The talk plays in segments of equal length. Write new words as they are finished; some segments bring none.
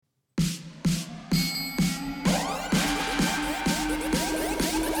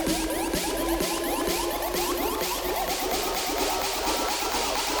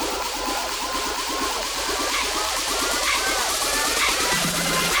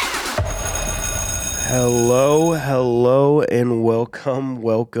Hello, and welcome.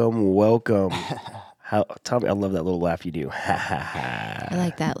 Tommy, I love that little laugh you do. I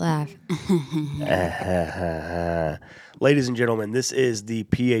like that laugh. Ladies and gentlemen, this is the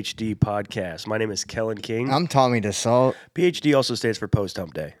PhD podcast. My name is Kellen King. I'm Tommy DeSalt. PhD also stands for Post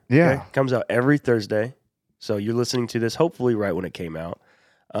Hump Day. Yeah. Okay? Comes out every Thursday. So you're listening to this hopefully right when it came out.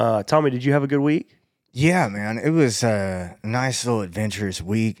 Tommy, did you have a good week? Yeah, man. It was a nice little adventurous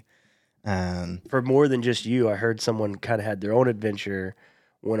week. For more than just you, I heard someone kind of had their own adventure,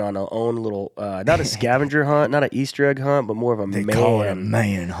 went on a own little, not a scavenger hunt, not an Easter egg hunt, but more of a They call it a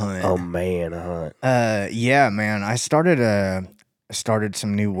manhunt. A manhunt. Yeah, man. I started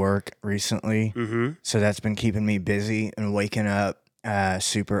some new work recently, so that's been keeping me busy and waking up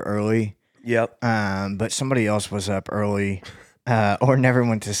super early. Yep. But somebody else was up early or never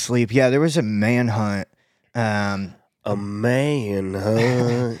went to sleep. Yeah, there was a manhunt. A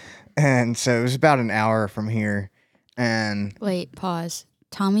manhunt. And so it was about an hour from here. And Wait, pause.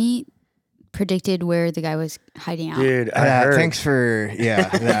 Tommy predicted where the guy was hiding out. Dude, I heard. thanks for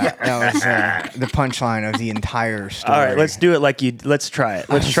that was the punchline of the entire story. All right, let's do it like you. Let's try it.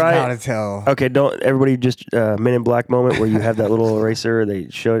 Let's try about it. to tell. Okay, don't everybody just Men in Black moment where you have that little eraser, they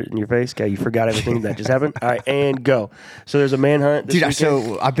show it in your face. Okay, you forgot everything that just happened. All right, and go. So there's a manhunt this Dude, weekend?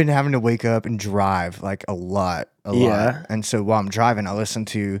 so I've been having to wake up and drive like a lot. Yeah. And so while I'm driving, I listen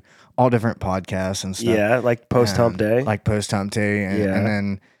to all different podcasts and stuff. Yeah, like Post Hump Day. Like Post Hump Day. And, Yeah. and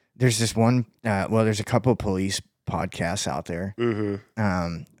then there's this one, there's a couple of police podcasts out there.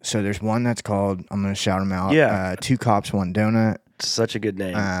 Mm-hmm. So there's one that's called, I'm going to shout them out. Yeah. Two Cops, One Donut. Such a good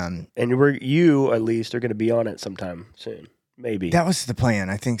name. Um, And you at least are going to be on it sometime soon, maybe. That was the plan.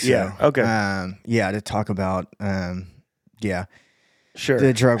 I think so. Yeah, okay. To talk about, Sure.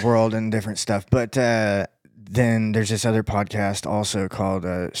 the drug world and different stuff. But then there's this other podcast also called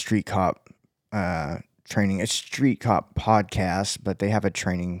Street Cop Training. It's Street Cop Podcast, but they have a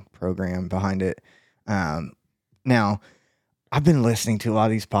training program behind it. Now, I've been listening to a lot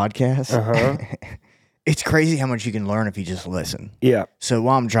of these podcasts. Uh-huh. It's crazy how much you can learn if you just listen. Yeah. So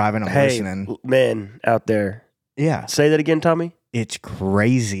while I'm driving, I'm listening. Men out there. Yeah. Say that again, Tommy. It's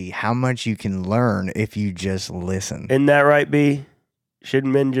crazy how much you can learn if you just listen. Isn't that right, B?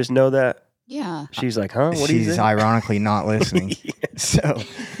 Shouldn't men just know that? Yeah. She's like, huh? What do you She's say? ironically not listening. Yeah. So,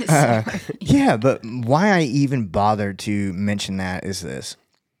 yeah, but why I even bothered to mention that is this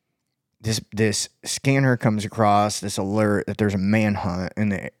scanner comes across this alert that there's a manhunt in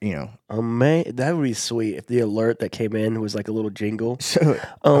the, Oh man, that would be sweet if the alert that came in was like a little jingle. so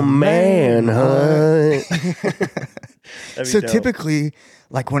A manhunt. So typically,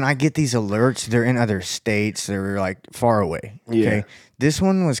 like when I get these alerts, they're in other states. They're like far away. Okay, Yeah. This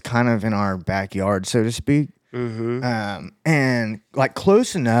one was kind of in our backyard, so to speak. And like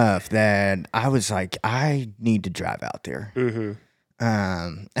close enough that I was like, I need to drive out there.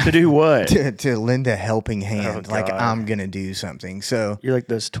 To do what? to lend a helping hand. Oh, like God. I'm gonna do something. So, You're like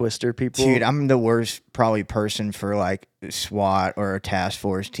those Twister people. dude, I'm the worst probably person for like SWAT or a task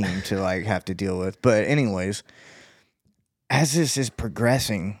force team to like have to deal with. But anyways, as this is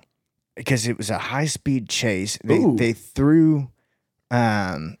progressing, because it was a high speed chase, Ooh. they threw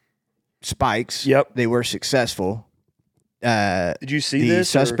spikes. Yep. They were successful. Did you see The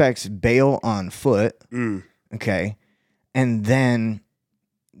this? or- suspects bail on foot. Mm. Okay. And then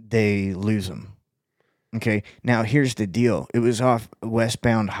they lose them. Okay. Now, here's the deal. It was off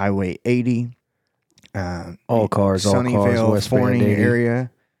westbound Highway 80. All cars, Sunnyvale, westbound Forney 80.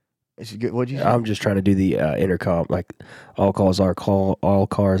 area. Is it good? What'd you say? I'm just trying to do the intercom, like all cars, westbound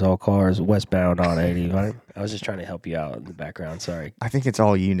on 80. Right? I was just trying to help you out in the background. Sorry. I think it's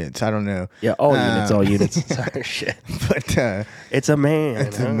all units. I don't know. Yeah, all units. Sorry, shit. But It's a man.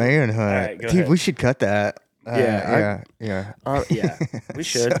 it's a manhunt. right, go Dude, ahead. we should cut that. Yeah, Yeah. Yeah, we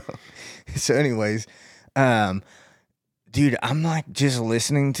should. So anyways, dude, I'm like just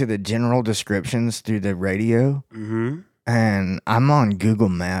listening to the general descriptions through the radio. Mm-hmm. And I'm on Google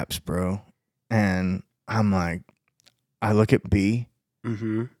Maps, bro. And I'm like, I look at B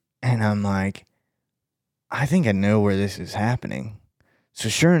Mm-hmm. and I'm like, I think I know where this is happening. So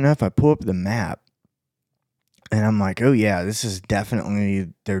sure enough, I pull up the map and I'm like, oh yeah, this is definitely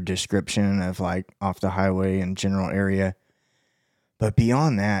their description of like off the highway and general area. But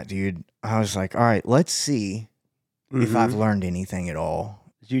beyond that, dude, I was like, all right, let's see if I've learned anything at all.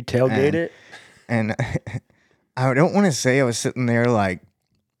 Did you tailgate it? And I don't want to say I was sitting there like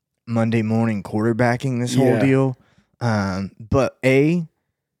Monday morning quarterbacking this whole Yeah. deal. But I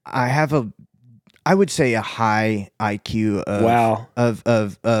would say a high IQ of Wow.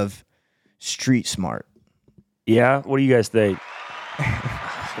 of street smart. Yeah? What do you guys think?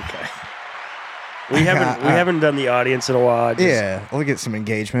 Okay. We haven't done the audience in a while. Yeah, we'll get some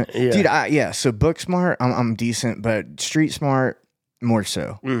engagement. Yeah. Dude, so book smart, I'm decent, but street smart, more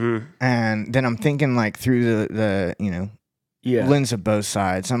so. Mm-hmm. And then I'm thinking like through the Yeah. lens of both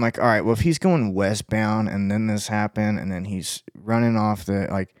sides. I'm like, all right, well, if he's going westbound and then this happened and then he's running off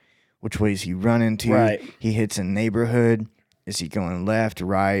which way is he running to? Right. He hits a neighborhood. Is he going left,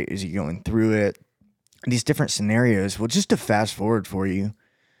 right? Is he going through it? These different scenarios. Well, just to fast forward for you,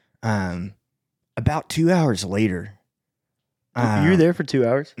 about 2 hours later. You were there for 2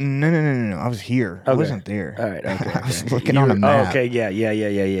 hours? No. I was here. I wasn't there. All right. Okay. I was looking on a map. Oh, okay. Yeah.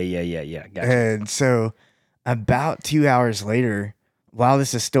 Gotcha. And so about 2 hours later, while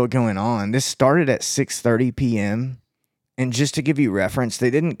this is still going on, this started at 6:30 p.m. And just to give you reference, they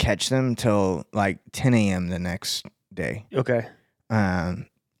didn't catch them till like 10 a.m. the next day. Okay.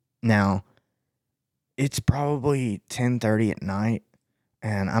 Now, it's probably 10:30 at night,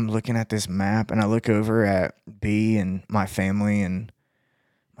 and I'm looking at this map, and I look over at B and my family, and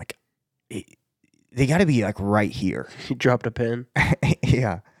like, they got to be like right here. You dropped a pin.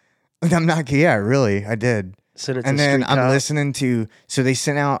 Yeah. I'm not. Yeah, really, I did. And then I'm listening to. So they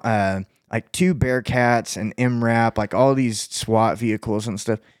sent out like 2 Bearcats and MRAP, like all these SWAT vehicles and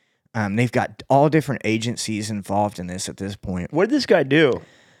stuff. They've got all different agencies involved in this at this point. What did this guy do?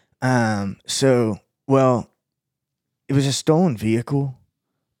 Well, it was a stolen vehicle.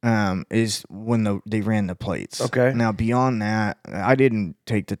 Is when they ran the plates. Okay. Now beyond that, I didn't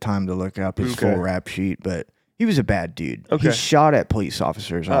take the time to look up his full rap sheet, but he was a bad dude. Okay. He shot at police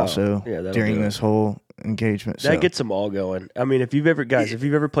officers also during this whole engagement. That gets them all going. I mean, if you've ever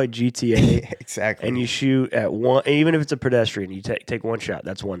played GTA exactly, and you shoot at one, even if it's a pedestrian, you take one shot.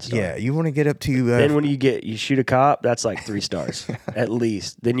 That's 1 star. Yeah, you want to get up to. Then when you shoot a cop, that's like 3 stars at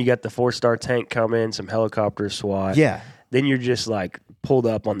least. Then you got the 4-star tank coming, some helicopter SWAT. Yeah. Then you're just like pulled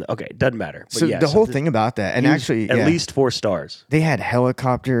up on the. Okay, it doesn't matter. But so the whole thing about that, and actually, at least 4 stars. They had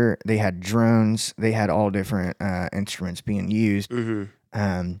helicopter, they had drones, they had all different instruments being used.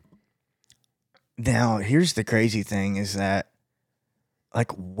 Mm-hmm. Now, here's the crazy thing: is that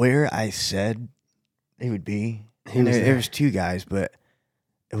like where I said it would be, there was 2 guys, but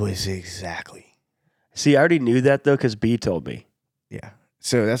it was exactly. See, I already knew that though because B told me. Yeah.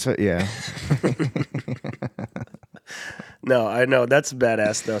 So that's what. Yeah. No, I know that's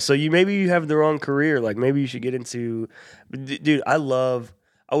badass though. So maybe you have the wrong career. Like maybe you should get into, dude. I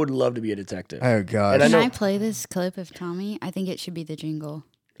would love to be a detective. Oh God! Can I play this clip of Tommy? I think it should be the jingle.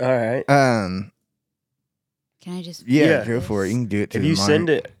 All right. Can I just? Yeah, go for it. You can do it. If you send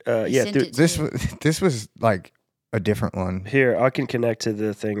it, dude. This was like a different one. Here, I can connect to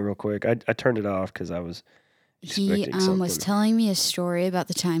the thing real quick. I turned it off because I was. He was telling me a story about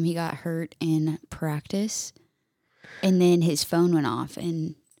the time he got hurt in practice. And then his phone went off,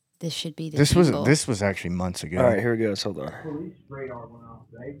 and this should be the jingle. This was actually months ago. All right, here we go. Hold on. Police radar went off,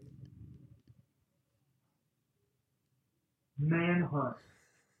 right? Manhunt.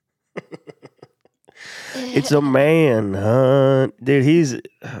 It's a manhunt, dude. He's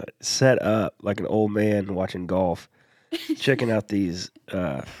set up like an old man watching golf, checking out these.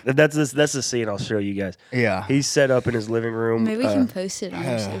 That's the scene I'll show you guys. Yeah, he's set up in his living room. Maybe we can post it on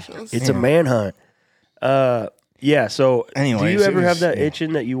our socials. It's a manhunt. Yeah, so anyways, do you ever have that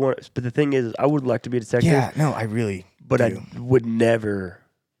itching that you want? But the thing is, I would like to be a detective. Yeah, no, I really But do. I would never,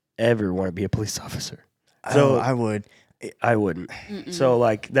 ever want to be a police officer. So I would. I wouldn't. Mm-mm. So,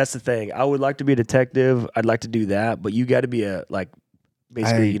 like, that's the thing. I would like to be a detective. I'd like to do that. But you got to be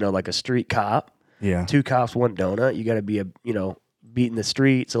basically, like a street cop. Yeah. 2 cops, 1 donut. You got to be beating the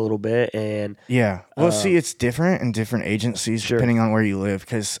streets a little bit. And yeah. Well, see, it's different in different agencies depending on where you live.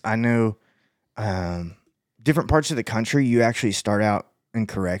 Because I know different parts of the country, you actually start out in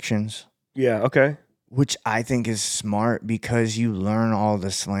corrections. Yeah, okay. Which I think is smart because you learn all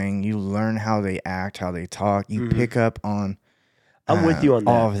the slang. You learn how they act, how they talk. You pick up on I'm with you on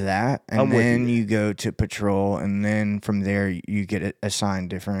that. All of that. And then you go to patrol. And then from there, you get assigned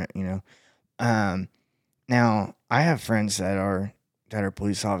different, Now, I have friends that are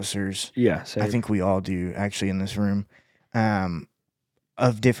police officers. Yeah, same. I think we all do, actually, in this room.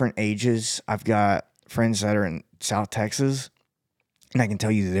 Of different ages. I've got friends that are in South Texas, and I can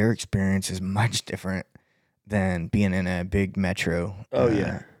tell you their experience is much different than being in a big metro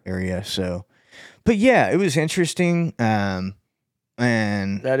area. So, but yeah, it was interesting. And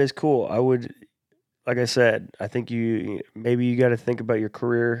that is cool. I would, like I said, I think maybe you got to think about your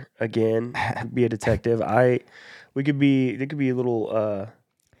career again. Be a detective. There could be a little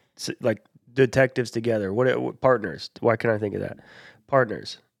like detectives together. What partners? Why can't I think of that?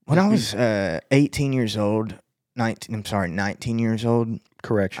 Partners. When I was 18 years old, 19 years old.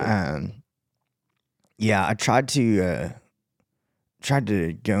 Correction. Yeah, I tried to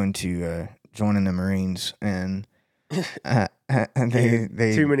go into joining the Marines, and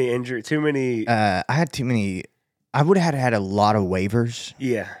they too many injuries, too many. I had too many. I would have had a lot of waivers.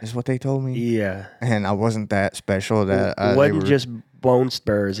 Yeah, is what they told me. yeah. And I wasn't that special. That It wasn't just bone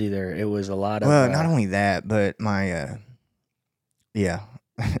spurs either. It was a lot of. Well, not only that, but my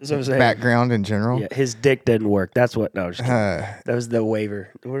That's what I'm saying. background in general. Yeah, his dick didn't work. That's what. No, just kidding. That was the waiver.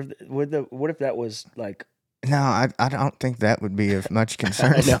 What if that was like? No, I don't think that would be of much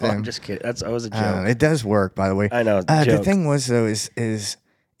concern. I know. to them. I'm just kidding. That was a joke. It does work, by the way. I know. The thing was though is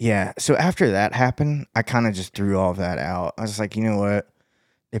yeah. So after that happened, I kind of just threw all of that out. I was like, you know what?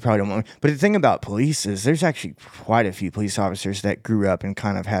 They probably don't want me. But the thing about police is there's actually quite a few police officers that grew up and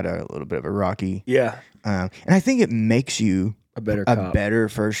kind of had a little bit of a rocky. Yeah. And I think it makes you a better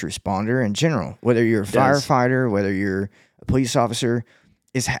first responder in general. Whether you're a firefighter, whether you're a police officer,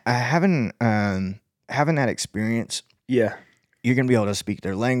 is having that experience. Yeah. You're gonna be able to speak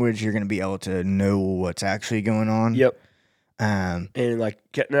their language. You're gonna be able to know what's actually going on. Yep. And like,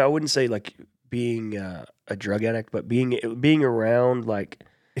 no, I wouldn't say like being a drug addict, but being around like.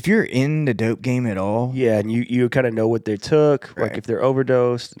 If you're in the dope game at all, yeah, and you kind of know what they took, right. Like if they're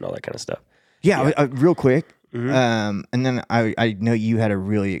overdosed and all that kind of stuff. Yeah. Real quick, mm-hmm. And then I know you had a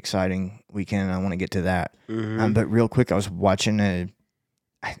really exciting weekend. And I want to get to that, but real quick, I was watching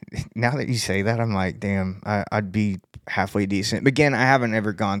now that you say that, I'm like, damn, I'd be halfway decent. But again, I haven't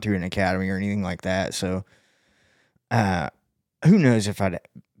ever gone through an academy or anything like that, so who knows if I'd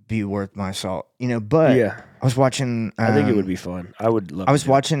be worth my salt, But yeah. I was watching. I think it would be fun. I would love. I was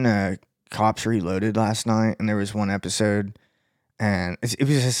watching Cops Reloaded last night, and there was one episode, and it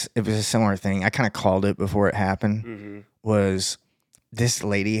was a similar thing. I kind of called it before it happened. Mm-hmm. Was this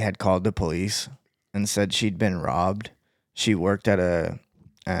lady had called the police and said she'd been robbed. She worked at a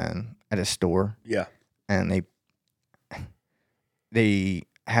store. Yeah, and they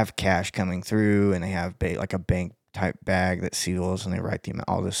have cash coming through, and they have like a bank type bag that seals, and they write the amount,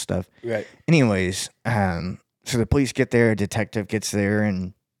 all this stuff. Right. Anyways, so the police get there, a detective gets there,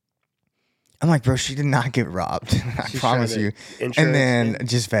 and I'm like, bro, she did not get robbed. I promise you. And then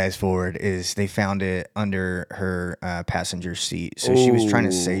just fast forward is they found it under her passenger seat. So she was trying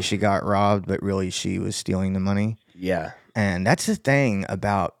to say she got robbed, but really she was stealing the money. Yeah. And that's the thing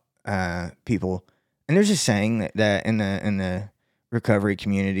about people. And there's a saying that in the recovery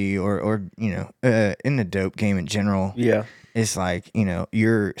community or in the dope game in general. Yeah. It's like,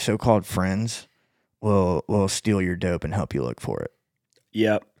 your so-called friends will steal your dope and help you look for it.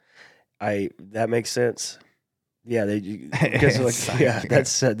 Yep. That makes sense. Yeah, that's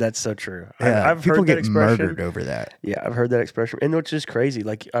so true. Yeah, I've people heard that get expression. murdered over that. Yeah, I've heard that expression, and which is crazy.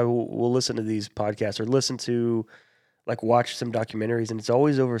 Like we'll listen to these podcasts or listen to, like, watch some documentaries, and it's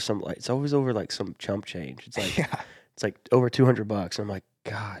always over some chump change. It's like it's like over $200. I'm like,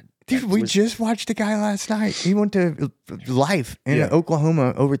 God, dude, we just watched a guy last night. He went to life in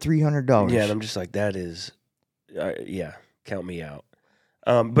Oklahoma over $300. Yeah, and I'm just like, that is, count me out.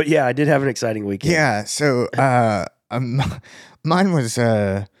 But yeah, I did have an exciting weekend. Yeah, so mine was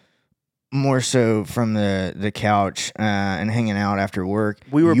more so from the couch and hanging out after work.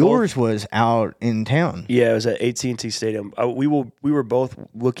 Yours was out in town. Yeah, it was at AT&T Stadium. We were both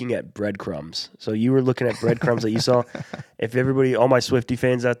looking at breadcrumbs. So you were looking at breadcrumbs that you saw. If all my Swiftie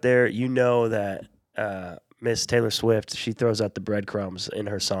fans out there, you know that Miss Taylor Swift, she throws out the breadcrumbs in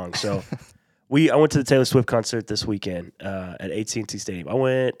her song. So. I went to the Taylor Swift concert this weekend at AT&T Stadium.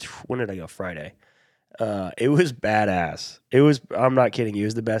 When did I go? Friday. It was badass. I'm not kidding you, it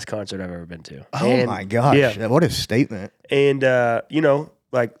was the best concert I've ever been to. Oh my gosh. Yeah. What a statement. And,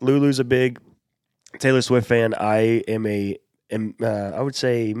 like Lulu's a big Taylor Swift fan. I am I would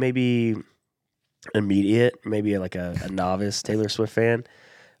say maybe immediate, maybe like a novice Taylor Swift fan.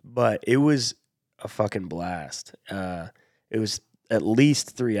 But it was a fucking blast. It was at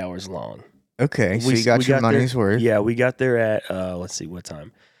least 3 hours long. Okay, so you got your money's worth. Yeah, we got there at let's see what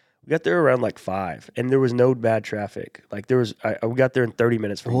time. We got there around like 5, and there was no bad traffic. Like we got there in 30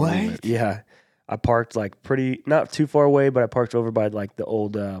 minutes from what? Yeah, I parked like not too far away, but I parked over by like the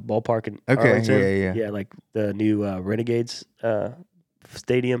old ballpark in Arlington. Yeah, like the new Renegades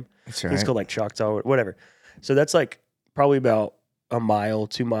stadium. That's right. It's called like Choctaw, or whatever. So that's like probably about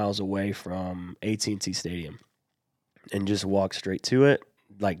 2 miles away from AT&T Stadium, and just walked straight to it.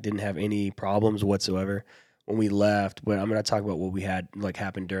 Like, didn't have any problems whatsoever when we left. But I'm going to talk about what we had like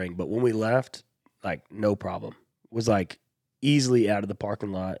happened during. But when we left, like, no problem. Was like easily out of the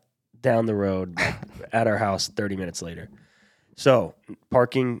parking lot, down the road, like, at our house 30 minutes later. So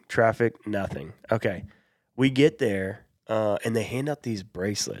parking, traffic, nothing. Okay, we get there and they hand out these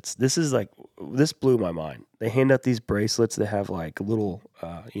bracelets. This is like this blew my mind. They hand out these bracelets that have like a little,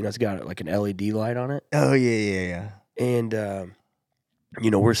 it's got like an LED light on it. Oh yeah. And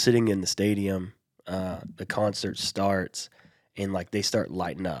we're sitting in the stadium. The concert starts, and like they start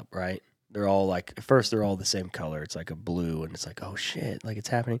lighting up. Right? They're all like at first they're all the same color. It's like a blue, and it's like oh shit, like it's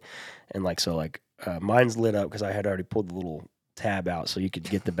happening. And like so like mine's lit up because I had already pulled the little tab out so you could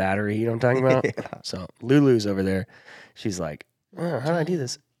get the battery. You know what I'm talking about? Yeah. So Lulu's over there. She's like, oh, how do I do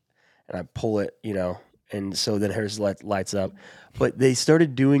this? And I pull it, and so then hers lights up. But they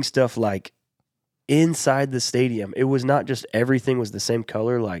started doing stuff like inside the stadium. It was not just everything was the same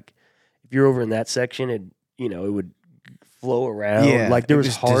color. Like if you're over in that section, it would flow around. Yeah, like there it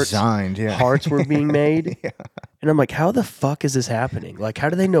was hearts. Designed, yeah. Hearts were being made. Yeah. And I'm like, how the fuck is this happening? Like, how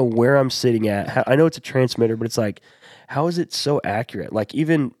do they know where I'm sitting at? I know it's a transmitter, but it's like, how is it so accurate? Like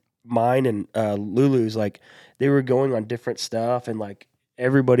even mine and Lulu's, like they were going on different stuff, and like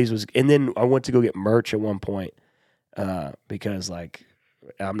everybody's was. And then I went to go get merch at one point because like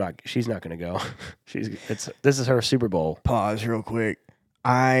she's not gonna go. This is her Super Bowl. Pause real quick.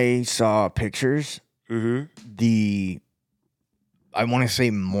 I saw pictures. Mm-hmm. I want to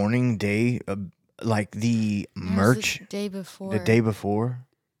say morning day, like the merch. The day before. The day before.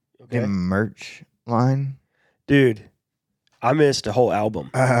 Okay. The merch line. Dude, I missed a whole album.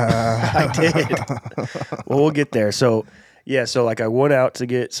 I did. Well, we'll get there. So, yeah, like I went out to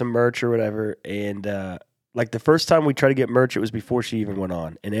get some merch or whatever, and like the first time we tried to get merch, it was before she even went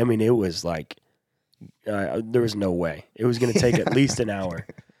on. And I mean, it was like, there was no way. It was going to take at least an hour.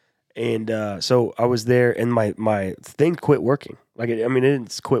 And so I was there, and my thing quit working. Like, it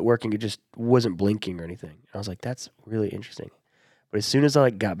didn't quit working. It just wasn't blinking or anything. And I was like, that's really interesting. But as soon as I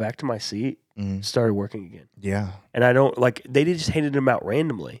like got back to my seat, it started working again. Yeah. And I don't like they just handed them out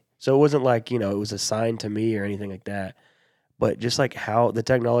randomly, so it wasn't like it was assigned to me or anything like that. But just like how the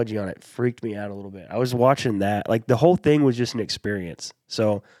technology on it freaked me out a little bit. I was watching that, like the whole thing was just an experience.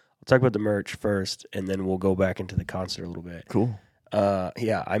 So I'll talk about the merch first, and then we'll go back into the concert a little bit. Cool.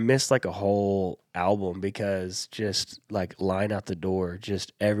 Yeah, I missed like a whole album because just like line out the door,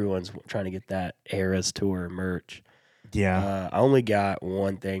 just everyone's trying to get that Eras Tour merch. Yeah. I only got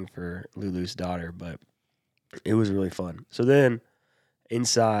one thing for Lulu's daughter, but it was really fun. So then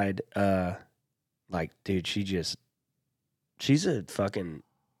inside, like, dude, she's a fucking,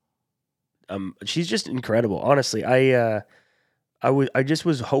 she's just incredible. Honestly, I just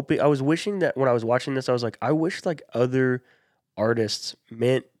was hoping, I was wishing that when I was watching this, I was like, I wish like other artists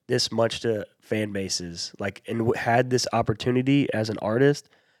meant this much to fan bases, like, and had this opportunity as an artist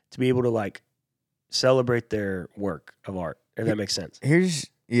to be able to like celebrate their work of art, if that makes sense. Does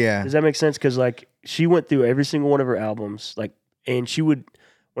that make sense? Because like she went through every single one of her albums, like, and she would,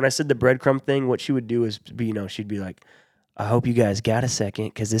 when I said the breadcrumb thing, what she would do is be, she'd be like, I hope you guys got a second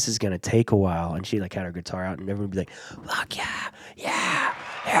because this is gonna take a while, and she like had her guitar out, and everyone would be like, fuck yeah,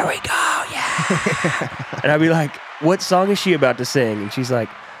 here we go, yeah. And I'd be like, what song is she about to sing? And she's like,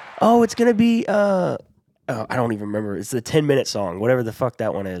 oh, it's gonna be I don't even remember. It's the 10-minute song, whatever the fuck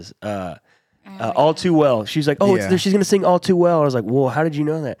that one is. All Too Well. She's like, oh, she's going to sing All Too Well. I was like, well, how did you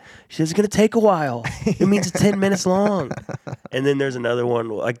know that? She says, it's going to take a while. It means it's 10 minutes long. And then there's another one.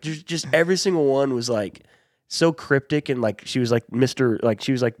 Like, just every single one was like so cryptic. And like, she was like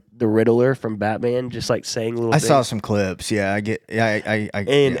she was like the Riddler from Batman, just like saying little things. I saw some clips. Yeah, I get,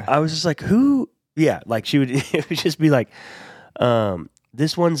 I was just like, who? Yeah, like she would, it would just be like,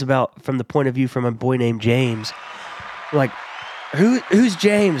 this one's about from the point of view from a boy named James. Like, who's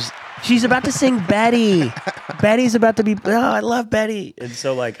James? She's about to sing Betty. Betty's about to be, I love Betty. And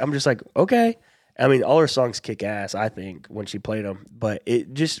so like, I'm just like, okay. I mean, all her songs kick ass, I think, when she played them. But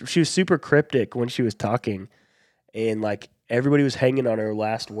she was super cryptic when she was talking. And like, everybody was hanging on her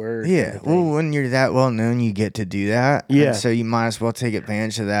last word. Yeah. Well, when you're that well known, you get to do that. Yeah. And so you might as well take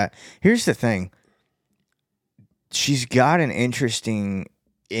advantage of that. Here's the thing. She's got an interesting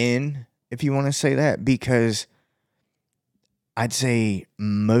if you want to say that, because I'd say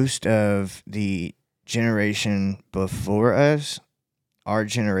most of the generation before us, our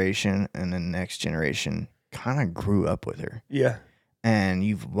generation and the next generation, kind of grew up with her. Yeah. And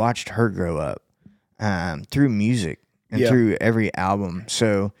you've watched her grow up through music and through every album.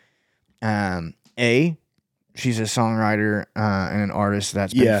 So, she's a songwriter and an artist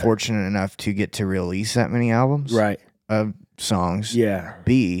that's been fortunate enough to get to release that many albums of songs. Yeah.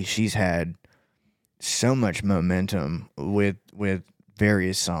 B, she's had so much momentum with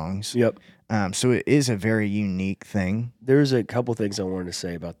various songs. Yep. So it is a very unique thing. There's a couple things I wanted to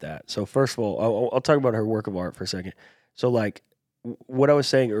say about that. So first of all, I'll talk about her work of art for a second. So like what I was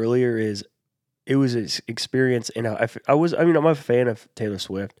saying earlier is it was an experience, and I'm a fan of Taylor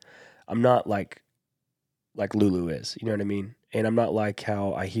Swift. I'm not like Lulu is. You know what I mean? And I'm not like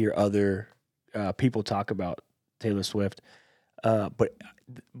how I hear other people talk about Taylor Swift. But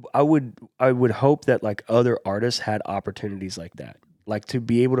I would hope that like other artists had opportunities like that, like to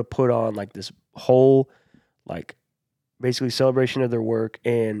be able to put on like this whole like basically celebration of their work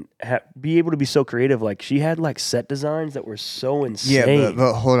and be able to be so creative. Like she had like set designs that were so insane. Yeah,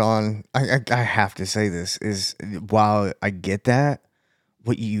 but hold on. I have to say this is while I get that,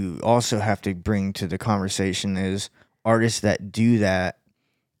 what you also have to bring to the conversation is artists that do that,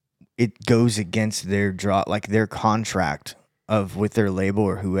 it goes against their like their contract of with their label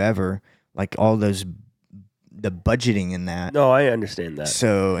or whoever, like all those the budgeting in that. No, I understand that.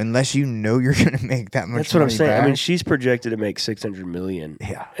 So unless you know you're gonna make that much, that's what I'm saying. back, I mean, she's projected to make $600 million.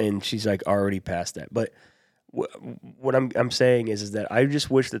 Yeah, and she's like already past that. But what I'm saying is that I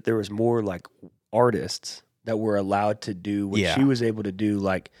just wish that there was more like artists that were allowed to do what she was able to do.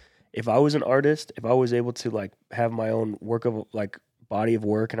 Like if I was an artist, if I was able to like have my own work of like body of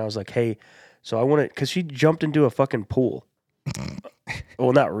work, and I was like, hey, so I want to, because she jumped into a fucking pool.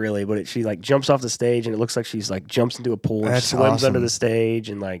 Well, not really, but she like jumps off the stage and it looks like she's like jumps into a pool and swims under the stage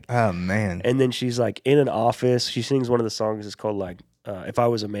and like, oh man. And then she's like in an office. She sings one of the songs. It's called like If I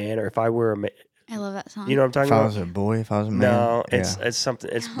Was a Man, or If I Were a Man. I love that song. You know what I'm talking about? If I was a boy, if I was a man. No, it's something.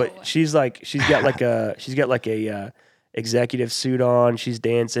 It's but she's got like a executive suit on. She's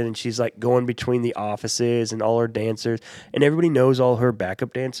dancing and she's like going between the offices and all her dancers, and everybody knows all her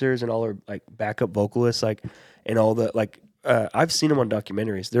backup dancers and all her like backup vocalists, like, and all the like. I've seen them on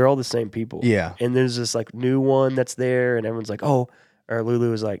documentaries. They're all the same people. Yeah. And there's this like new one that's there, and everyone's like, oh, or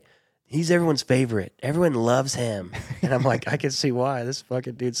Lulu is like, he's everyone's favorite. Everyone loves him. And I'm like, I can see why. This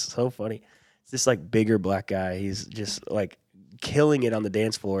fucking dude's so funny. It's this like bigger black guy. He's just like killing it on the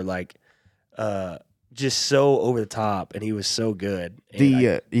dance floor, like just so over the top, and he was so good.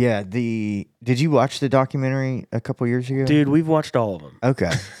 And Did you watch the documentary a couple years ago? Dude, we've watched all of them.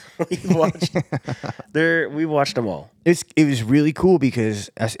 Okay. We've watched them all. It was really cool because,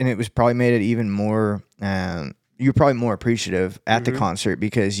 and it was probably made it even more. You're probably more appreciative at the concert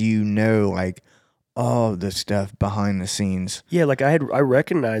because you know like all the stuff behind the scenes. Yeah, like I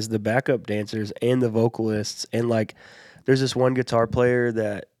recognized the backup dancers and the vocalists, and like there's this one guitar player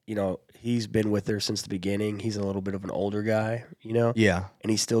that he's been with her since the beginning. He's a little bit of an older guy, Yeah, and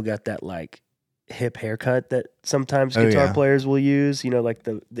he's still got that like hip haircut that sometimes guitar players will use, like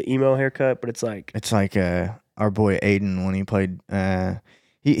the emo haircut, but it's like our boy Aiden when he played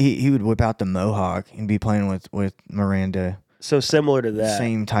he would whip out the mohawk and be playing with Miranda. So similar to that.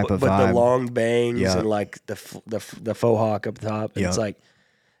 Same type of but vibe. The long bangs and like the faux hawk up top. And it's like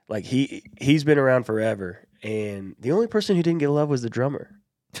he's been around forever, and the only person who didn't get love was the drummer.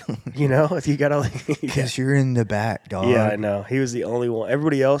 You gotta because you're in the back, dog. Yeah, I know. He was the only one.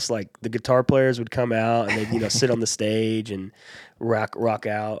 Everybody else, like the guitar players, would come out and they'd sit on the stage and rock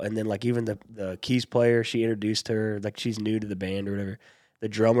out. And then like even the keys player, she introduced her, like she's new to the band or whatever. The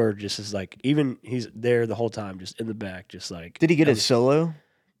drummer just is like, even he's there the whole time, just in the back, just like. Did he get a solo?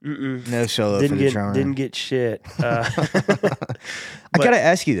 Mm-mm. No solo for the drummer. Didn't get shit. I gotta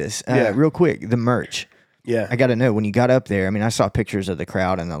ask you this real quick. The merch. Yeah. I got to know, when you got up there, I mean, I saw pictures of the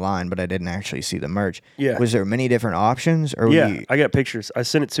crowd and the line, but I didn't actually see the merch. Yeah. Was there many different options? Or I got pictures. I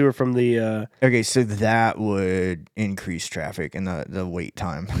sent it to her from the... Okay, so that would increase traffic and the wait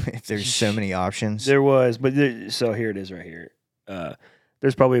time if there's so many options. There was, but so here it is right here.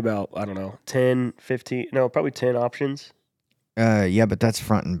 There's probably about, I don't know, 10, 15, no, probably 10 options. Yeah, but that's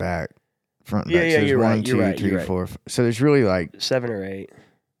front and back. Front and back. Yeah, so you're one, right. two, You're right. three, four. So there's really like 7 or 8.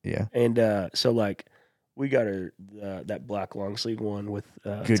 Yeah. And so like we got her that black long sleeve one with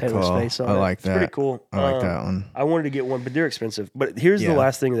Good Taylor's call. face on I it. like It's that. pretty cool. I like that one. I wanted to get one, but they're expensive. But here's the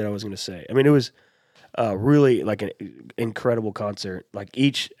last thing that I was going to say. I mean, it was really like an incredible concert. Like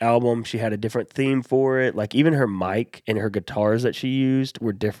each album, she had a different theme for it. Like even her mic and her guitars that she used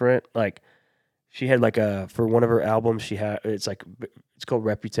were different. Like she had like for one of her albums, it's called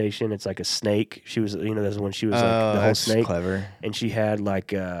Reputation. It's like a snake. She was, that's when she was like the whole snake. Clever. And she had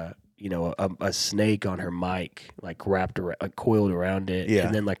like a snake on her mic, like wrapped around, like coiled around it. Yeah.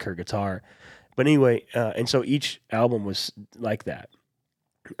 And then like her guitar. But anyway, and so each album was like that.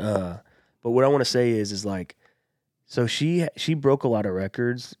 But what I want to say is like, so she broke a lot of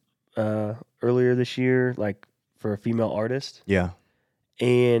records earlier this year, like for a female artist. Yeah.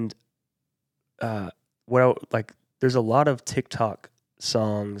 And there's a lot of TikTok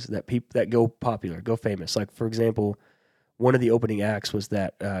songs that go popular, go famous. Like for example, one of the opening acts was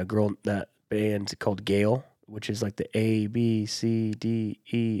that band called Gale, which is like the ABCDEFU.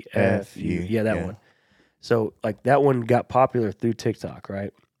 Yeah, that one. So like that one got popular through TikTok,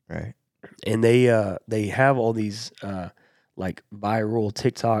 right? Right. and they have all these like viral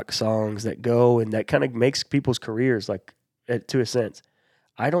TikTok songs that go, and that kind of makes people's careers like to a sense.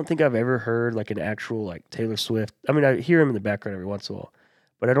 I don't think I've ever heard like an actual like Taylor Swift. I mean, I hear him in the background every once in a while,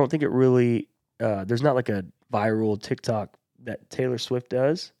 but I don't think it really. There's not like a viral TikTok that Taylor Swift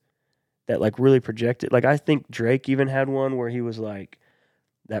does that like really projected. Like I think Drake even had one where he was like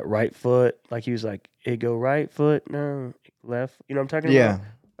that right foot, like he was like, "It go right foot, no left." You know what I'm talking Yeah.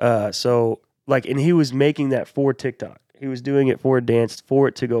 about? So like, and he was making that for TikTok. He was doing it for a dance for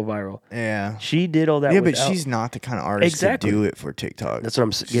it to go viral. Yeah. She did all that. Yeah, without, but she's not the kind of artist Exactly. to do it for TikTok. That's what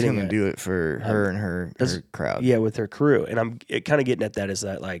I'm She's getting gonna at. do it for her and her crowd. Yeah, with her crew, and I'm kind of getting at that is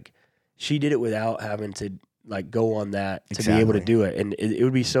that like she did it without having to like go on that to be able to do it, and it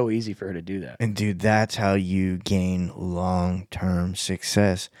would be so easy for her to do that. And dude, that's how you gain long-term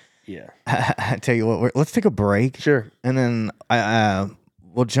success. Yeah. I tell you what, let's take a break. Sure. And then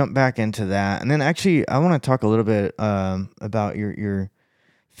we'll jump back into that. And then actually, I want to talk a little bit about your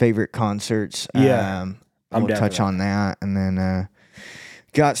favorite concerts. Yeah. We'll touch on that. And then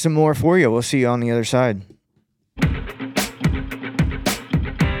got some more for you. We'll see you on the other side.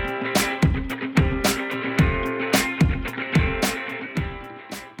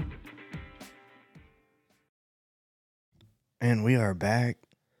 And we are back.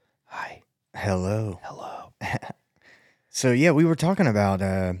 Hi. Hello. Hello. So yeah, we were talking about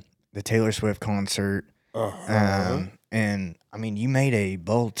the Taylor Swift concert, and I mean, you made a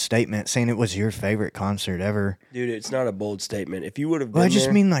bold statement saying it was your favorite concert ever. Dude, it's not a bold statement. If you would have been Well, I just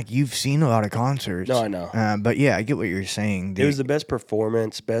there, mean like you've seen a lot of concerts. No, I know. But yeah, I get what you're saying. It was the best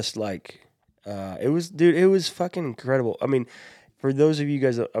performance, best like, it was fucking incredible. I mean, for those of you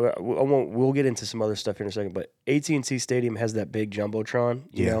guys, we'll get into some other stuff here in a second, but AT&T Stadium has that big Jumbotron,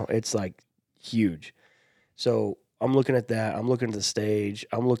 you know, it's like huge. So I'm looking at that. I'm looking at the stage.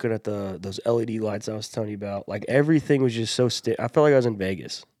 I'm looking at those LED lights I was telling you about. Like everything was just so I felt like I was in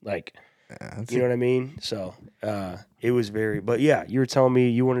Vegas. Like, you know what I mean? So it was but yeah, you were telling me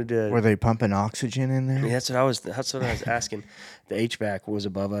you wanted to. Were they pumping oxygen in there? Yeah, that's what I was asking. The HVAC was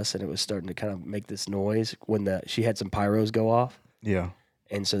above us, and it was starting to kind of make this noise when she had some pyros go off. Yeah.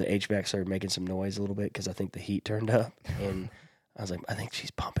 And so the HVAC started making some noise a little bit because I think the heat turned up. And I was like, I think she's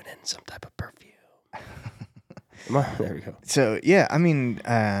pumping in some type of perfume. There we go. So yeah, I mean,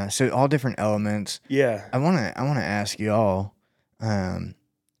 so all different elements. Yeah. I wanna ask you all.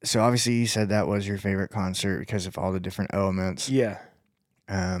 So obviously you said that was your favorite concert because of all the different elements. Yeah.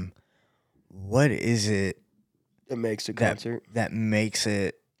 What is it that makes a concert? That makes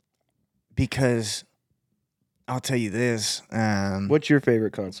it? Because I'll tell you this. What's your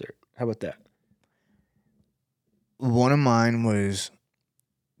favorite concert? How about that? One of mine was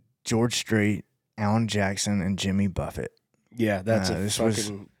George Strait, Alan Jackson, and Jimmy Buffett. Yeah, that's a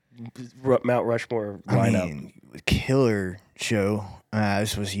fucking Mount Rushmore lineup. I mean, killer show.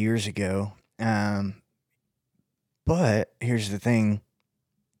 This was years ago. But here's the thing.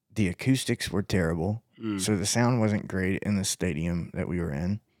 The acoustics were terrible. So the sound wasn't great in the stadium that we were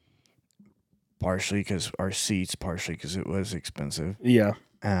in. Partially because our seats, partially because it was expensive. Yeah.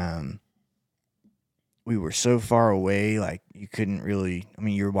 We were so far away, like you couldn't really. I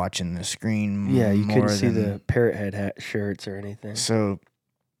mean, you were watching the screen. Yeah, you couldn't see the parrot head hat shirts or anything. So,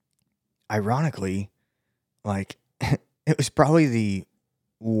 ironically, like it was probably the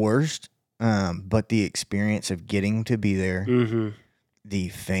worst, but the experience of getting to be there, the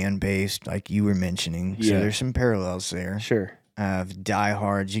fan base, like you were mentioning. Yeah. So there's some parallels there. Sure.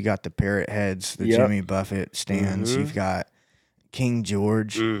 Diehards, you got the parrot heads, the Jimmy Buffett stands. You've got King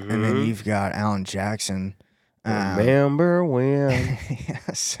George, and then you've got Alan Jackson. Remember when? Yeah,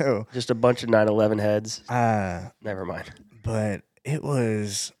 so just a bunch of 9/11 heads. Never mind. But it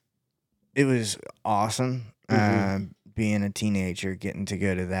was awesome. Being a teenager, getting to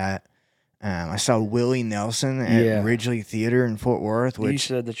go to that. I saw Willie Nelson at Ridgely Theater in Fort Worth. Which you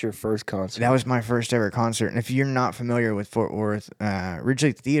said that's your first concert. That was my first ever concert. And if you're not familiar with Fort Worth,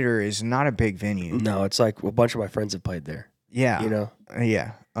 Ridgely Theater is not a big venue. No, it's like a bunch of my friends have played there. Yeah. You know?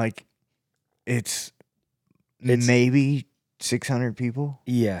 Yeah. Like, it's maybe 600 people.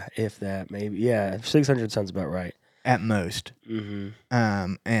 Yeah, if that, maybe. Yeah, 600 sounds about right. At most.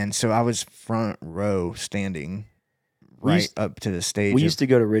 And so I was front row standing up to the stage. We used to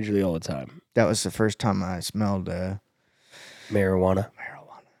go to Ridgely all the time. That was the first time I smelled marijuana.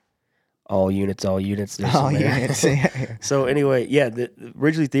 All units. All units. Yeah. So anyway, yeah, the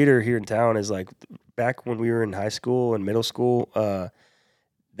Ridgely Theater here in town is like back when we were in high school and middle school.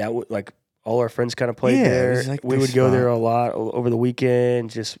 That would like all our friends kind of played there. Like we would go there a lot over the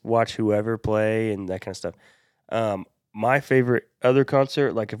weekend, just watch whoever play and that kind of stuff. my favorite other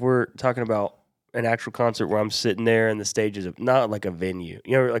concert, like if we're talking about an actual concert where I'm sitting there and the stage is not like a venue,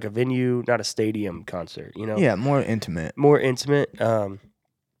 like a venue, not a stadium concert, Yeah, more intimate. more intimate.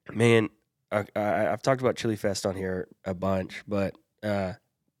 Man, I've talked about Chili Fest on here a bunch, but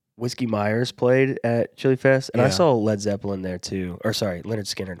Whiskey Myers played at Chili Fest, and I Yeah. saw Led Zeppelin there too. Or sorry, Leonard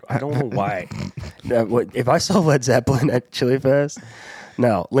Skinner. I don't know why. If I saw Led Zeppelin at Chili Fest,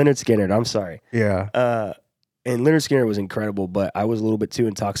 no, Leonard Skinner. I'm sorry. Yeah. And Leonard Skinner was incredible, but I was a little bit too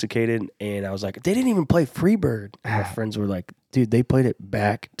intoxicated, and I was like, they didn't even play Freebird. And my friends were like, dude, they played it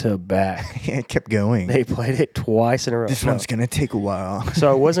back to back. Yeah, it kept going. They played it twice in a row. This one's gonna take a while.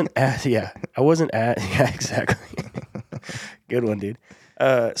 So I wasn't exactly. Good one, dude.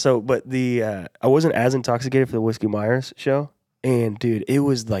 I wasn't as intoxicated for the Whiskey Myers show. And dude, it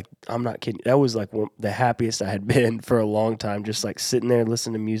was like, I'm not kidding. That was like the happiest I had been for a long time. Just like sitting there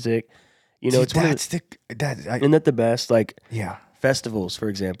listening to music. Dude, It's one of isn't that the best? Like yeah. festivals, for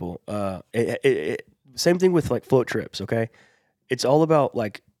example. Same thing with like float trips. Okay, it's all about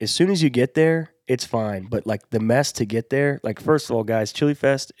like as soon as you get there, it's fine. But like the mess to get there, like first of all, guys, Chili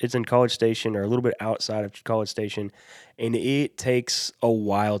Fest, it's in College Station or a little bit outside of College Station, and it takes a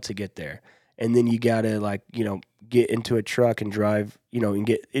while to get there. And then you gotta like get into a truck and drive, and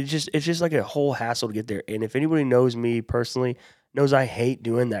get it's just like a whole hassle to get there. And if anybody knows me personally, knows I hate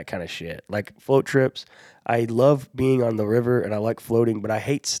doing that kind of shit. Like float trips, I love being on the river and I like floating, but I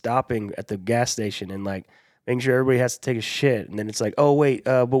hate stopping at the gas station and like making sure everybody has to take a shit. And then it's like, oh wait,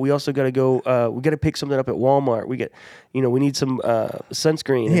 but we also got to go. We got to pick something up at Walmart. We need some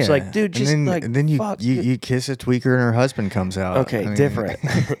sunscreen. Yeah. It's like, dude, just and then you kiss a tweaker and her husband comes out. Okay, different.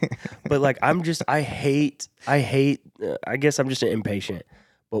 But like, I hate. I guess I'm just an impatient.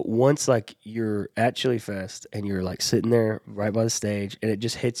 But once like you're at Chili Fest and you're like sitting there right by the stage and it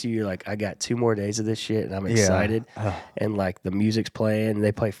just hits you, you're like, I got 2 more days of this shit and I'm excited. And like the music's playing and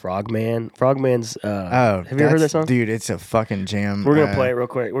they play Frogman. Frogman's have you ever heard that song? Dude, it's a fucking jam. We're gonna play it real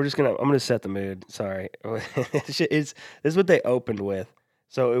quick. I'm gonna set the mood. Sorry. This is what they opened with.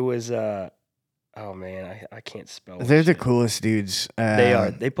 So it was oh man, I can't spell. They're the coolest dudes. They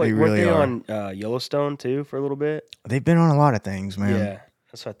are. They play. Weren't they on Yellowstone too for a little bit? They've been on a lot of things, man. Yeah.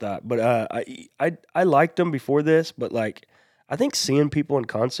 That's what I thought. But I liked them before this, but like I think seeing people in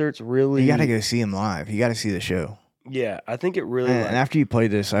concerts really. You got to go see them live. You got to see the show. Yeah, I think it really. And after you play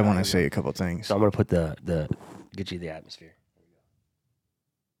this, I want to say a couple things. So I'm gonna put the get you the atmosphere.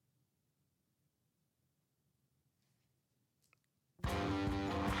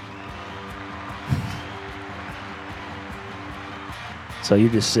 So you're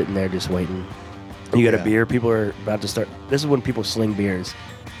just sitting there, just waiting. You got a beer. People are about to start. This is when people sling beers.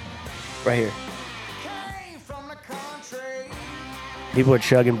 Right here. People are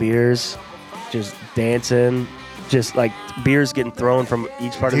chugging beers, just dancing, just like beers getting thrown from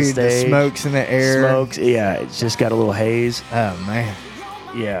each part of the stage. The smoke's in the air. Smokes, yeah. It's just got a little haze. Oh man.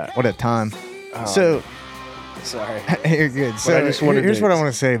 Yeah. What a time. So. Sorry. You're good. So here's what I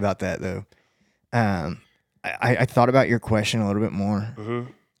want to say about that though. I thought about your question a little bit more,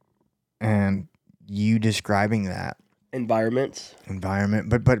 and you describing that environment.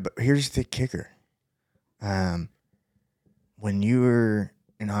 But here's the kicker. When you were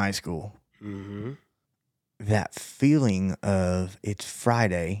in high school, that feeling of it's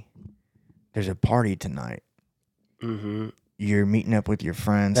Friday, there's a party tonight. You're meeting up with your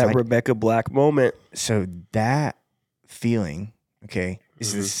friends. That Rebecca Black moment. So that feeling, okay,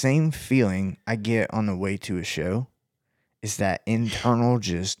 is the same feeling I get on the way to a show. Is that internal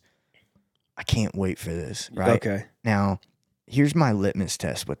just, I can't wait for this, right? Okay. Now, here's my litmus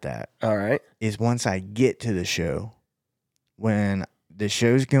test with that. All right. Is once I get to the show, when the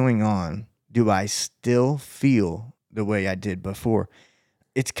show's going on, do I still feel the way I did before?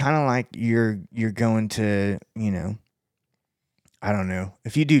 It's kind of like you're going to, I don't know,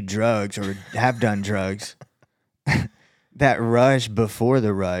 if you do drugs or have done drugs, that rush before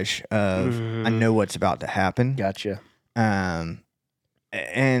the rush of I know what's about to happen. Gotcha. And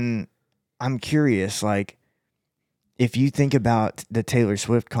I'm curious, like, if you think about the Taylor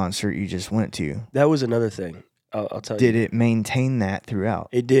Swift concert you just went to. That was another thing. I'll tell you. Did it maintain that throughout?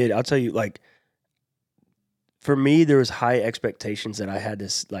 It did. I'll tell you, like, for me, there was high expectations that I had to,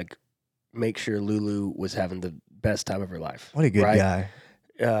 like, make sure Lulu was having the best time of her life. What a good guy.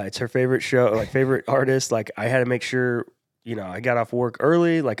 It's her favorite show, like, favorite artist. Like, I had to make sure, I got off work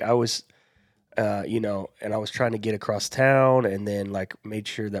early. Like, I was, and I was trying to get across town and then, like, made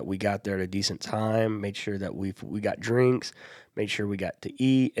sure that we got there at a decent time, made sure that we got drinks, made sure we got to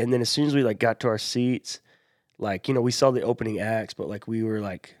eat. And then as soon as we, like, got to our seats, like, we saw the opening acts, but, like, we were,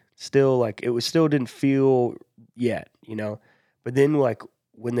 like, still, like, it was still didn't feel yet, But then like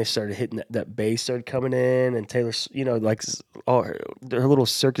when they started hitting that bass started coming in, and Taylor, like all her little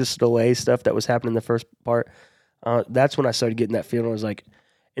Circus Delay stuff that was happening in the first part, that's when I started getting that feeling. I was like,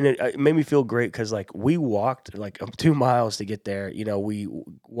 and it made me feel great because like we walked like 2 miles to get there. We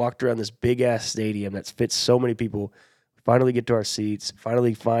walked around this big ass stadium that fits so many people. Finally get to our seats.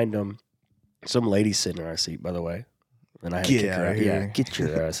 Finally find them. Some lady sitting in our seat, by the way. And I had to kick her out. Yeah, get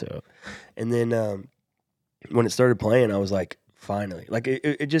your ass out. And then when it started playing, I was like, finally. Like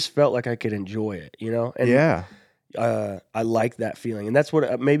it just felt like I could enjoy it, And I like that feeling, and that's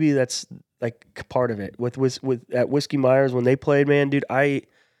what maybe that's like part of it. With at Whiskey Myers when they played, man, dude, I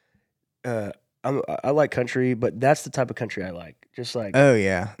like country, but that's the type of country I like. Just like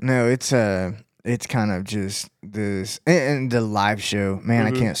no, it's kind of just this and the live show, man.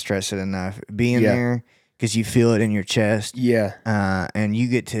 I can't stress it enough. Being there because you feel it in your chest, and you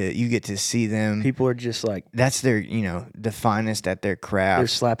get to see them. People are just like that's their the finest at their craft. They're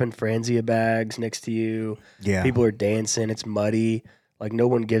slapping Franzia bags next to you. Yeah, people are dancing. It's muddy. Like no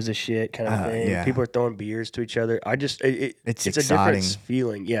one gives a shit kind of thing. Yeah. People are throwing beers to each other. It's a different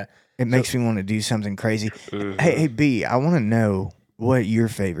feeling. Yeah. It makes me want to do something crazy. Hey, B, I want to know what your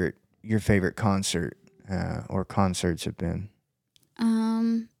favorite concert or concerts have been.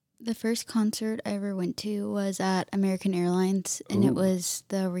 The first concert I ever went to was at American Airlines, and it was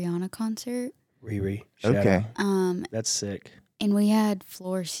the Rihanna concert. Riri. Okay. That's sick. And we had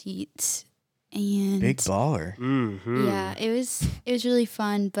floor seats. And big baller. Mm-hmm. Yeah, it was really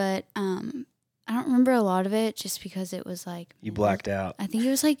fun, but I don't remember a lot of it just because it was like you blacked out. I think it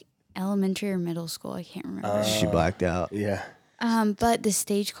was like elementary or middle school. I can't remember. She blacked out. Yeah. But the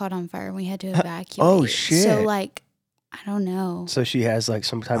stage caught on fire and we had to evacuate. Oh shit! So like, I don't know. So she has like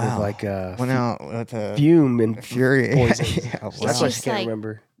some type of like went out with a fume and fury. That's why she can't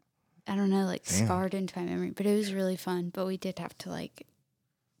remember. I don't know, like scarred into my memory, but it was really fun. But we did have to like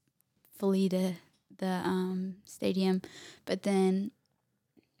flee to the stadium. But then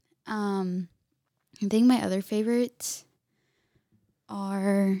I think my other favorites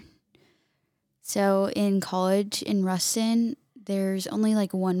are, so in college in Ruston, there's only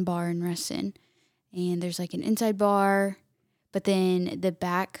like one bar in Ruston, and there's like an inside bar, but then the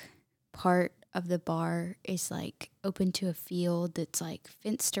back part of the bar is like open to a field that's like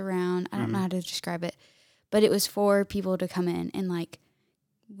fenced around. I don't know how to describe it, but it was for people to come in, and like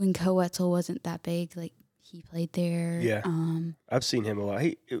when Coetzel wasn't that big, like he played there. Yeah, I've seen him a lot.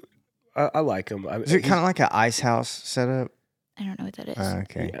 I like him. Is it kind of like an ice house setup? I don't know what that is.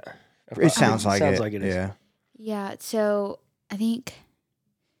 Okay. Yeah. It sounds like it. Sounds like it is. Yeah. Yeah. So I think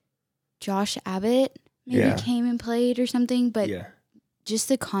Josh Abbott maybe came and played or something, but just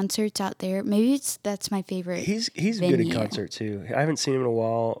the concerts out there, maybe that's my favorite. He's good at concert too. I haven't seen him in a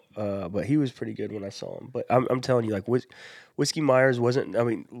while, but he was pretty good when I saw him. But I'm telling you, like Whiskey Myers wasn't. I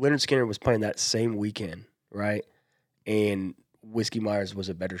mean, Leonard Skinner was playing that same weekend, right? And Whiskey Myers was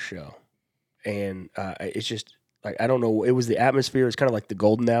a better show, and it's just like I don't know. It was the atmosphere. It was kind of like the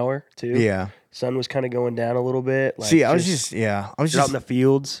golden hour too. Yeah, sun was kind of going down a little bit. Like See, I was just out in the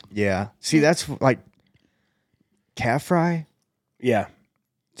fields. Yeah. See, that's like Calf Fry. Yeah,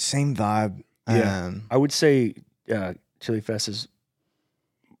 same vibe. Yeah, I would say Chili Fest is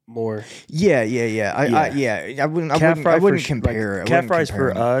more. Yeah. I wouldn't compare. Like, Calf Fries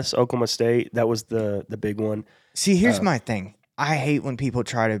for us, Oklahoma State. That was the big one. See, here's my thing. I hate when people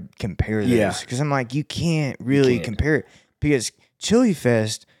try to compare this because I'm like, you can't really compare it because Chili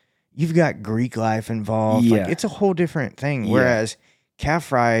Fest, you've got Greek life involved. Yeah. Like, it's a whole different thing. Whereas Calf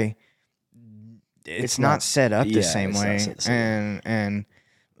Fry, it's not set up the same way.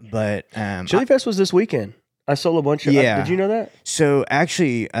 But Chili Fest was this weekend. I saw a bunch of. Did you know that? So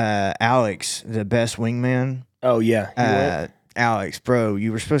actually, Alex, the best wingman. Oh yeah. Alex, bro,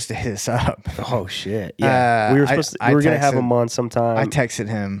 you were supposed to hit us up. Oh shit! Yeah, we were supposed to. We were gonna have him on sometime. I texted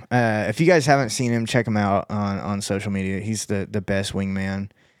him. If you guys haven't seen him, check him out on social media. He's the best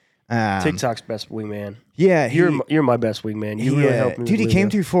wingman. TikTok's best wingman. Yeah, you're my best wingman. You really helped me. Dude, he came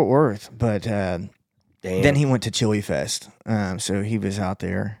through Fort Worth, but then he went to Chili Fest. So he was out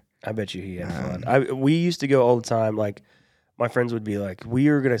there. I bet you he had fun. We used to go all the time. Like my friends would be like, "We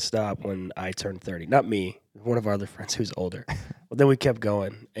are gonna stop when I turn 30." Not me. One of our other friends who's older. But then we kept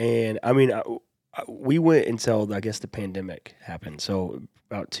going, and I mean, we went until I guess the pandemic happened. So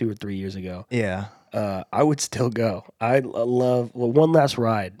about 2 or 3 years ago. Yeah. I would still go. I love one last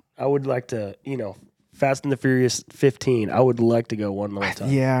ride. I would like to, Fast and the Furious 15. I would like to go one more time.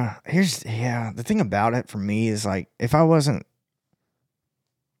 Yeah. The thing about it for me is like if I wasn't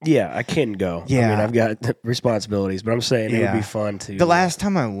Yeah, I can go. Yeah. I mean, I've got responsibilities, but I'm saying it would Yeah. be fun to. The last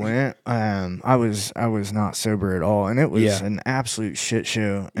time I went, I was not sober at all, and it was Yeah. an absolute shit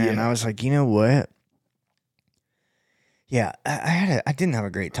show. And Yeah. I was like, you know what? Yeah, I didn't have a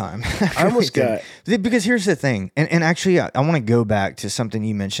great time. I almost got. Because here's the thing, and actually, I want to go back to something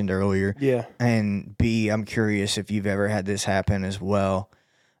you mentioned earlier. Yeah. And B, I'm curious if you've ever had this happen as well.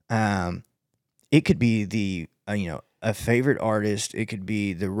 It could be a favorite artist. It could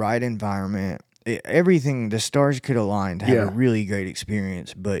be the right environment. Everything, the stars could align to have a really great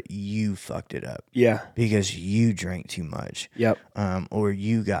experience, but you fucked it up. Yeah. Because you drank too much. Yep. Or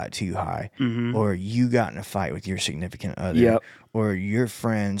you got too high. Mm-hmm. Or you got in a fight with your significant other. Yep. Or your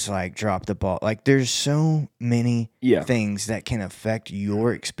friends like dropped the ball. Like there's so many things that can affect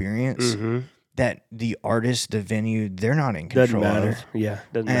your experience that the artist, the venue, they're not in control Doesn't matter. of. Yeah.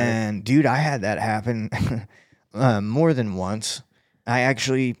 Doesn't matter. And dude, I had that happen more than once. I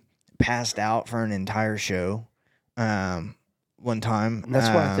actually passed out for an entire show one time. And that's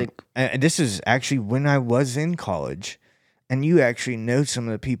why I think this is actually when I was in college, and you actually know some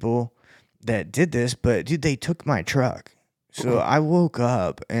of the people that did this, but dude, they took my truck. So I woke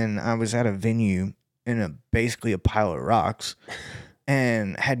up and I was at a venue in basically a pile of rocks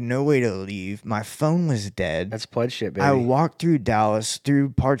and had no way to leave. My phone was dead. That's pledge shit, baby. I walked through Dallas,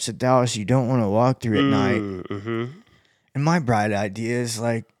 through parts of Dallas you don't want to walk through at night. Mm-hmm. And my bright idea is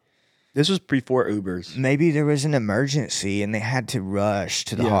like, this was before Ubers. maybe there was an emergency and they had to rush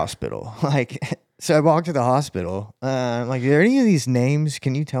to the hospital. Like, so I walked to the hospital. Like, are there any of these names?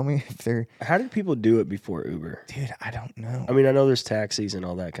 Can you tell me if they're... How did people do it before Uber? Dude, I don't know. I mean, I know there's taxis and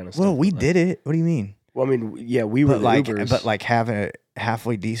all that kind of stuff. Well, we did it. What do you mean? Well, I mean, yeah, we were like, Ubers. but like having a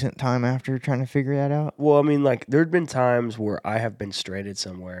halfway decent time after trying to figure that out? Well, I mean, like, there'd been times where I have been stranded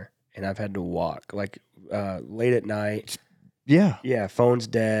somewhere and I've had to walk, like, late at night. Yeah. Yeah, phone's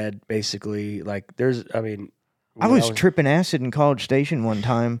dead, basically. Like, I mean... I was tripping acid in College Station one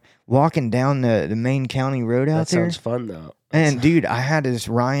time, walking down the main county road out there. That sounds fun, though. And dude, I had this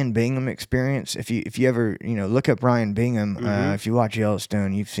Ryan Bingham experience. If you ever look up Ryan Bingham, if you watch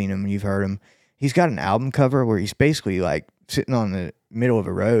Yellowstone, you've seen him, you've heard him. He's got an album cover where he's basically like sitting on the middle of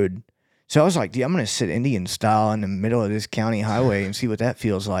a road. So I was like, dude, I'm gonna sit Indian style in the middle of this county highway and see what that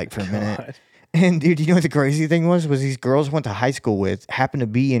feels like for a minute. And dude, you know what the crazy thing was these girls I went to high school with happened to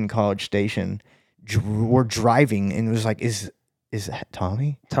be in College Station. Were driving and it was like, is that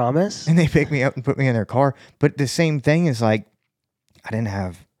Tommy? Thomas? And they picked me up and put me in their car. But the same thing is like, I didn't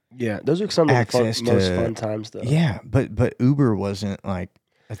have those are some of the access most fun times, though. Yeah, but Uber wasn't like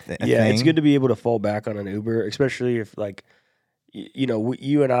a thing. It's good to be able to fall back on an Uber, especially if like,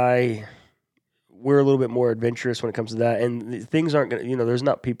 you and I, we're a little bit more adventurous when it comes to that. And things aren't going to, there's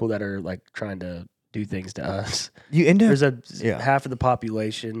not people that are like trying to do things to us. You end up, there's half of the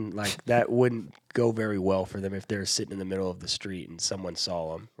population like that wouldn't go very well for them if they're sitting in the middle of the street and someone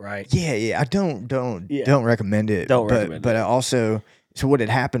saw them, right? Yeah. I don't recommend it. But I also, so what had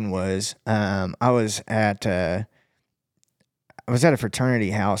happened was, I was at a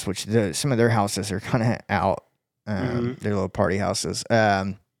fraternity house, which some of their houses are kind of out. They're little party houses.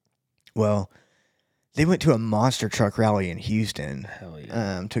 Well, they went to a monster truck rally in Houston. Hell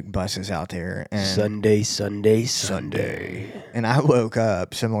yeah. Took buses out there. And Sunday. And I woke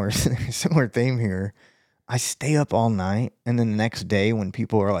up, similar theme here. I stay up all night, and then the next day when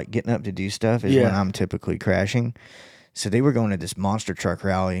people are like getting up to do stuff is when I'm typically crashing. So they were going to this monster truck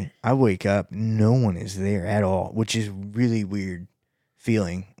rally. I wake up, no one is there at all, which is really weird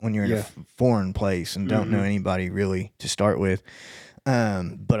feeling when you're in a foreign place and don't know anybody really to start with.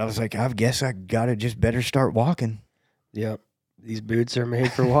 But I was like, I guess I gotta just better start walking. Yep. These boots are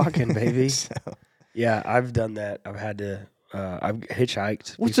made for walking, baby. So, yeah, I've done that. I've had to, I've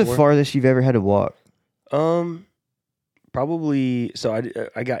hitchhiked. What's before. the farthest you've ever had to walk? Probably, so I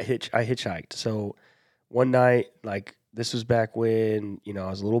hitchhiked. So one night, like this was back when, I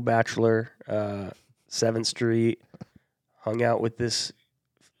was a little bachelor, 7th Street, hung out with this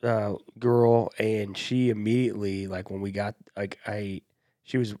girl, and she immediately, like when we got,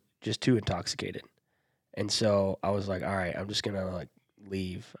 she was just too intoxicated. And so I was like, all right, I'm just going to like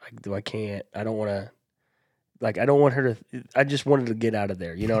leave. I don't want her to, I just wanted to get out of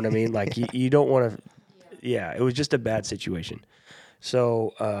there. You know what I mean? Like you don't want to, it was just a bad situation.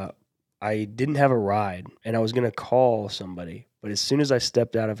 So I didn't have a ride and I was going to call somebody, but as soon as I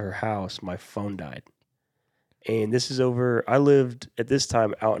stepped out of her house, my phone died. And this is I lived at this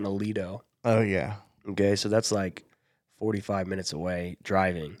time out in Aledo. Oh, yeah. Okay, so that's like 45 minutes away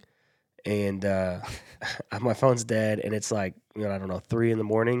driving. And my phone's dead, and it's like, I don't know, 3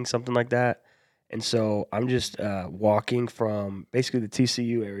 a.m, something like that. And so I'm just walking from basically the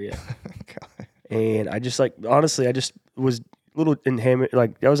TCU area. God. And I just like, honestly, I just was a little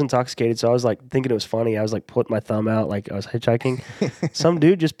like I was intoxicated. So I was like thinking it was funny. I was like putting my thumb out like I was hitchhiking. Some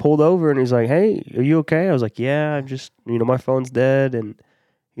dude just pulled over and he's like, "Hey, are you okay?" I was like, "Yeah, I'm just, my phone's dead." And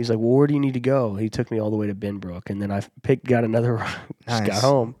he's like, "Well, where do you need to go?" He took me all the way to Benbrook. And then I got another ride, just got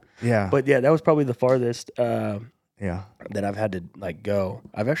home. Yeah. But yeah, that was probably the farthest yeah. that I've had to like go.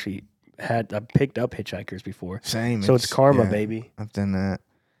 I've picked up hitchhikers before. Same. So it's karma, yeah, baby. I've done that.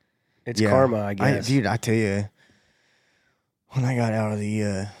 It's karma, I guess. Dude, I tell you, when I got out of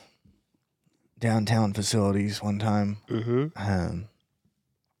the downtown facilities one time,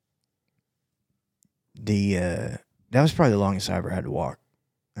 that was probably the longest I ever had to walk.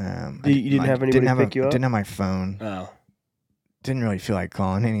 You didn't have anybody pick you up? Didn't have my phone. Oh. Didn't really feel like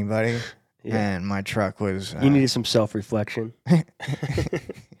calling anybody. Yeah. And my truck was... you needed some self-reflection.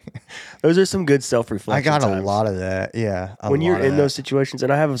 Those are some good self-reflection I got times. a lot of that, yeah. When you're in those situations,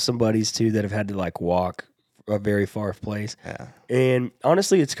 and I have some buddies, too, that have had to, like, walk a very far place. Yeah. And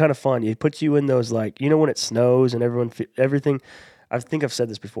honestly, it's kind of fun. It puts you in those, like, when it snows and everything. I think I've said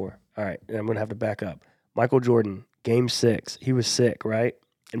this before. All right, and I'm going to have to back up. Michael Jordan, Game 6, he was sick, right?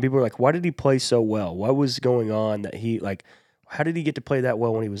 And people were like, why did he play so well? What was going on that he, like... How did he get to play that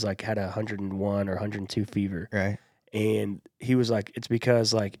well when he was like had 101 or 102 fever? Right. And he was like, it's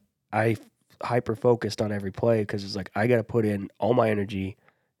because like I hyper focused on every play because it's like I got to put in all my energy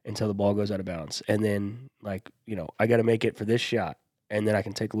until the ball goes out of bounds, and then like I got to make it for this shot, and then I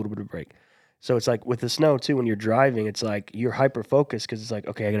can take a little bit of break. So it's like with the snow too, when you're driving, it's like you're hyper focused because it's like,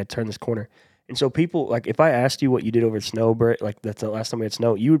 okay, I got to turn this corner. And so people, like, if I asked you what you did over the snow, like that's the last time we had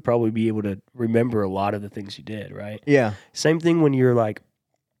snow, you would probably be able to remember a lot of the things you did, right? Yeah. Same thing when you're like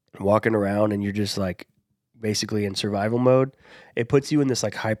walking around and you're just like basically in survival mode. It puts you in this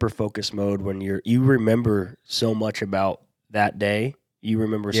like hyper focus mode when you remember so much about that day. You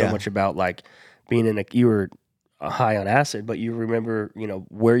remember so much about like being you were high on acid, but you remember,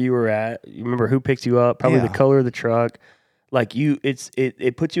 where you were at. You remember who picked you up, probably the color of the truck. Like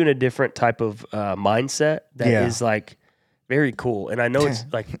it puts you in a different type of mindset that is like very cool. And I know it's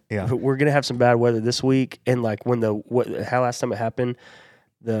like we're gonna have some bad weather this week. And like when how last time it happened,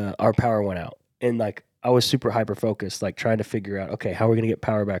 our power went out, and like I was super hyper focused, like trying to figure out, okay, how are we gonna get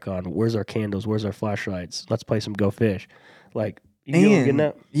power back on? Where's our candles? Where's our flashlights? Let's play some Go Fish. Like you know what I'm getting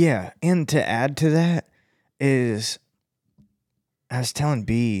at? Yeah, and to add to that is, I was telling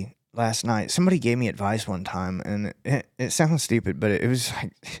B last night, somebody gave me advice one time, and it sounds stupid, but it was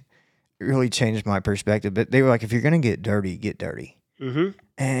like, it really changed my perspective. But they were like, if you're going to get dirty, get dirty. Mm-hmm.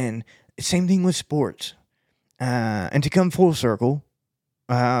 And same thing with sports. And to come full circle,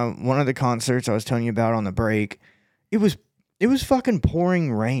 one of the concerts I was telling you about on the break, it was fucking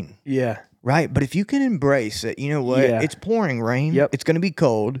pouring rain. Yeah. Right? But if you can embrace it, you know what? Yeah. It's pouring rain. Yep. It's going to be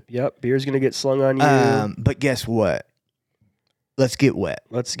cold. Yep. Beer's going to get slung on you. But guess what? Let's get wet.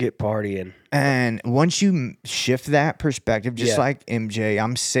 Let's get partying. And once you shift that perspective, just like MJ,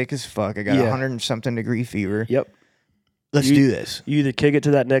 I'm sick as fuck. I got 100 and something degree fever. Yep. Let's do this. You either kick it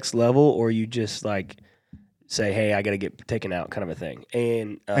to that next level, or you just like say, hey, I got to get taken out kind of a thing.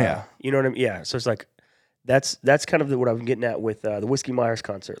 And you know what I mean? Yeah. So it's like, that's kind of what I'm getting at with the Whiskey Myers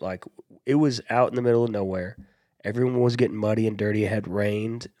concert. Like it was out in the middle of nowhere. Everyone was getting muddy and dirty. It had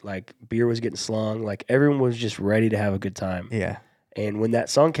rained. Like beer was getting slung. Like everyone was just ready to have a good time. Yeah. And when that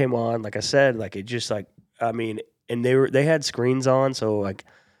song came on, like I said, like it just like, I mean, and they had screens on, so like,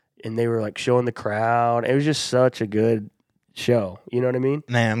 and they were like showing the crowd. It was just such a good show. You know what I mean?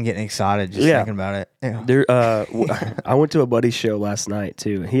 Man, I'm getting excited just thinking about it. Yeah. There, I went to a buddy's show last night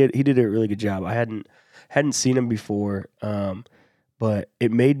too. He did a really good job. I hadn't seen him before, but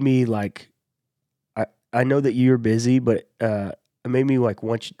it made me like, I know that you're busy, but it made me like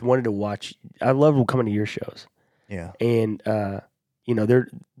wanted to watch. I love coming to your shows. Yeah. And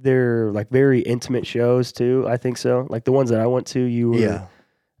they're like very intimate shows too. I think so. Like the ones that I went to, you were,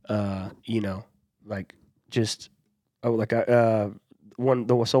 like just one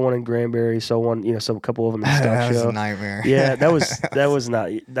in Granbury, so one, so a couple of them in the Stock That was show. a nightmare. Yeah, that was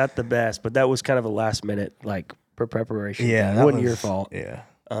not the best, but that was kind of a last minute like preparation. Yeah, that wasn't your fault. Yeah.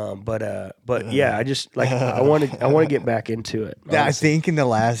 But yeah, I just like I want to get back into it. Honestly. I think in the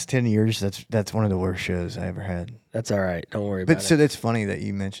last 10 years, that's one of the worst shows I ever had. That's all right. Don't worry about it. But so that's funny that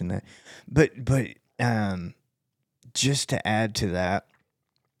you mentioned that. But just to add to that,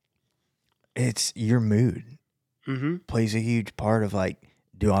 it's your mood plays a huge part of like,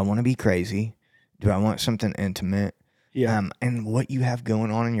 do I want to be crazy? Do I want something intimate? Yeah. And what you have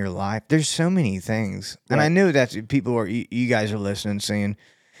going on in your life. There's so many things. Right. And I know that people you guys are listening saying,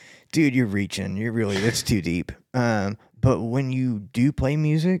 dude, you're reaching. It's too deep. But when you do play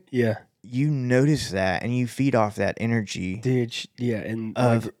music, Yeah. you notice that and you feed off that energy. Dude, yeah. And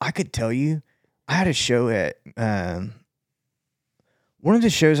I could tell you, I had a show at one of the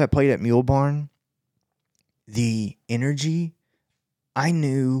shows I played at Mule Barn. The energy, I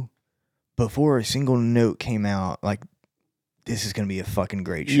knew before a single note came out, like, this is going to be a fucking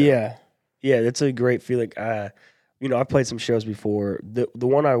great show. Yeah. Yeah, that's a great feeling. I've played some shows before. The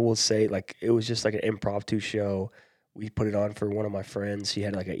one I will say, like, it was just like an impromptu show. We put it on for one of my friends. He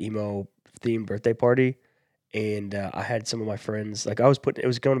had like an emo themed birthday party, and I had some of my friends. Like, it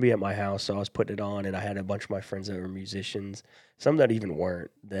was going to be at my house, so I was putting it on, and I had a bunch of my friends that were musicians, some that even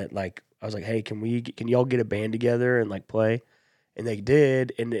weren't. That, like, I was like, hey, can y'all get a band together and like play? And they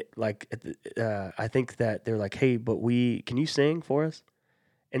did, and it, like, I think that they're like, hey, but can you sing for us?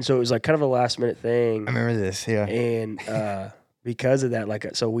 And so it was like kind of a last minute thing. I remember this, yeah. And because of that, like,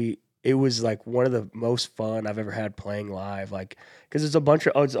 it was like one of the most fun I've ever had playing live. Like, because it's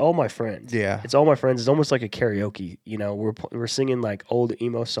it's all my friends. Yeah. It's all my friends. It's almost like a karaoke. We're singing like old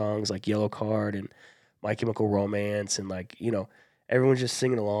emo songs like Yellow Card and My Chemical Romance, and like, everyone's just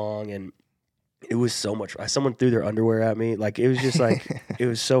singing along, and it was so much. Someone threw their underwear at me. Like, it was just like it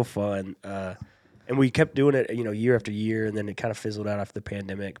was so fun. And we kept doing it, year after year, and then it kind of fizzled out after the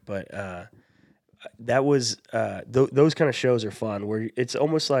pandemic. But that was those kind of shows are fun, where it's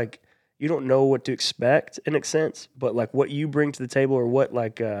almost like you don't know what to expect in a sense, but like what you bring to the table, or what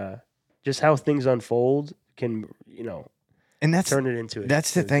just how things unfold can and that's turn it into.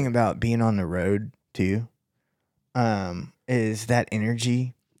 That's the thing about being on the road too, is that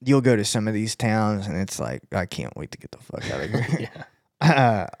energy. You'll go to some of these towns, and it's like, I can't wait to get the fuck out of here.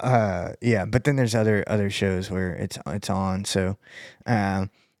 Yeah. But then there's other shows where it's on. So, I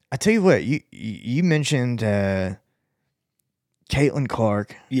tell you what, you mentioned Caitlin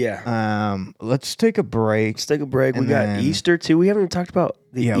Clark. Yeah. Let's take a break. We got Easter too. We haven't even talked about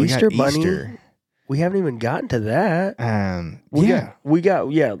the Easter bunny. Easter. We haven't even gotten to that. Yeah.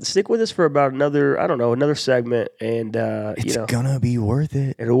 Stick with us for about another segment, and it's gonna be worth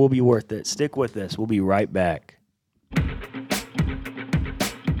it. It will be worth it. Stick with us. We'll be right back.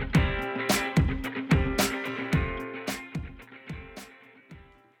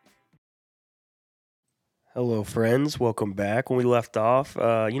 Hello, friends. Welcome back. When we left off,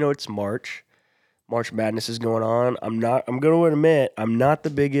 it's March. March Madness is going on. I'm going to admit, I'm not the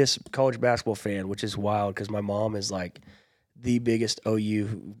biggest college basketball fan, which is wild because my mom is like the biggest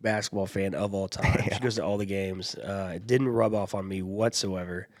OU basketball fan of all time. Yeah. She goes to all the games. It didn't rub off on me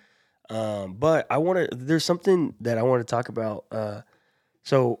whatsoever. But there's something that I want to talk about.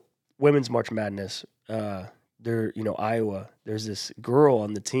 So women's March Madness, Iowa, there's this girl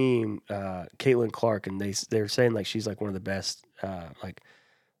on the team, Caitlin Clark, and they're saying like she's like one of the best, like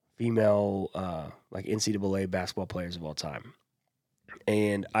female like NCAA basketball players of all time.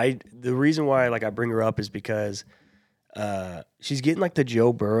 And the reason why like I bring her up is because she's getting like the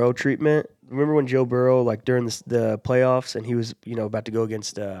Joe Burrow treatment. Remember when Joe Burrow, like during the playoffs, and he was about to go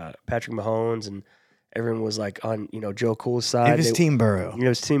against Patrick Mahomes, and everyone was like on Joe Cool's side. It was Team Burrow. It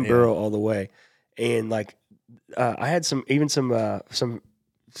was Team Burrow all the way. And like I had some like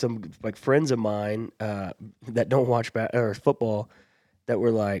friends of mine that don't watch football, that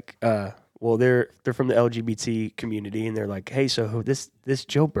were like, well, they're from the LGBT community, and they're like, hey, so this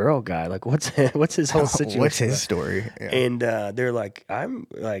Joe Burrow guy, like, what's his whole situation? What's his story? Yeah. And they're like, I'm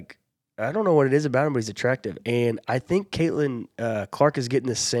like, I don't know what it is about him, but he's attractive. And I think Caitlin Clark is getting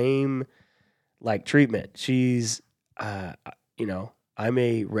the same like treatment. She's, I'm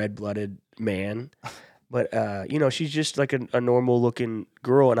a red-blooded man. But, she's just like a normal looking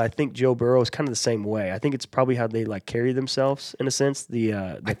girl. And I think Joe Burrow is kind of the same way. I think it's probably how they like carry themselves in a sense,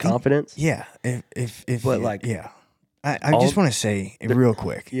 the confidence. Yeah. I just want to say real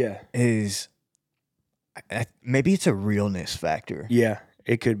quick. Yeah. Is maybe it's a realness factor. Yeah,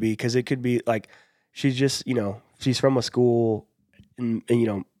 it could be. Because it could be like she's just, she's from a school and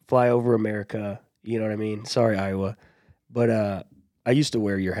fly over America. You know what I mean? Sorry, Iowa. But, I used to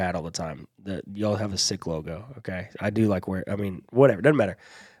wear your hat all the time. Y'all have a sick logo, okay? I do like whatever, doesn't matter.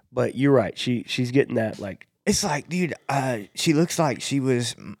 But you're right. She's getting that like. It's like, dude, she looks like she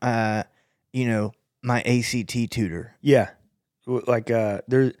was, my ACT tutor. Yeah, like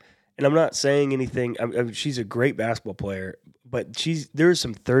there. And I'm not saying anything. I mean, she's a great basketball player, but there's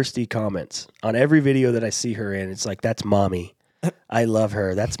some thirsty comments on every video that I see her in. It's like, that's mommy. I love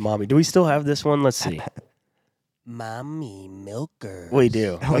her. That's mommy. Do we still have this one? Let's see. Mommy milker. We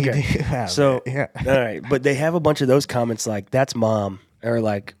do. We Okay. do have So, it, yeah. all right. But they have a bunch of those comments like, that's mom. Or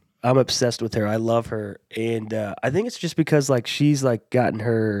like, I'm obsessed with her. I love her, and I think it's just because like she's like gotten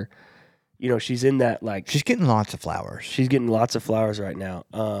her, she's in that like She's getting lots of flowers. she's getting lots of flowers right now.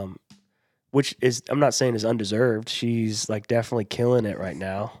 Which is I'm not saying is undeserved. She's like definitely killing it right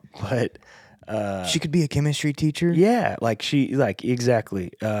now, but She could be a chemistry teacher. yeah, like she like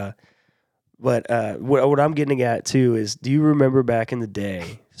exactly. But what I'm getting at too is, do you remember back in the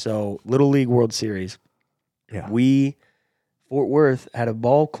day? So Little League World Series, Yeah. Fort Worth had a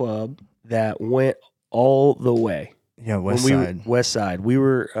ball club that went all the way. Yeah, West When Side. West Side. We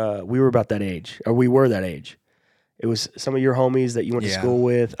were about that age, or we were that age. It was some of your homies that you went to Yeah. school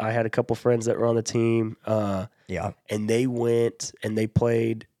with. I had a couple friends that were on the team. Yeah. And they went and they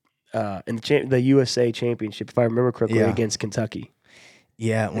played in the USA Championship, if I remember correctly, Yeah. against Kentucky.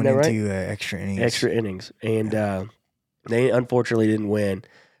 Yeah, it went that right? into extra innings. Extra innings. And they unfortunately didn't win.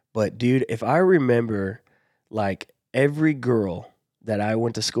 But, dude, if I remember, like, every girl that I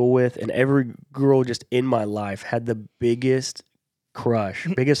went to school with and every girl just in my life had the biggest crush,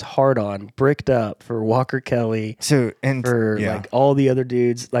 biggest heart-on, bricked up for Walker Kelly. So, and For yeah. like all the other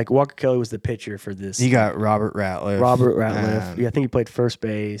dudes, like Walker Kelly was the pitcher for this. You got Robert Ratliff. Yeah, I think he played first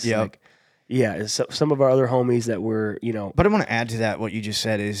base. Yep. Like, yeah, so, some of our other homies that were, But I want to add to that what you just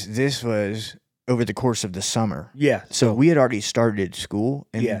said is this was over the course of the summer. yeah. So we had already started school,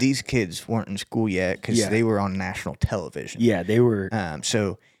 and Yeah. these kids weren't in school yet because Yeah. they were on national television. Yeah, they were.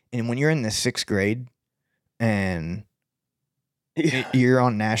 So, and when you're in the 6th grade and you're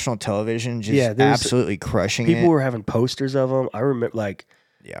on national television, just Yeah, there's- absolutely crushing People it. were having posters of them. I remember, like,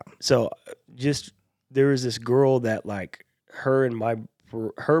 Yeah. so just there was this girl that like her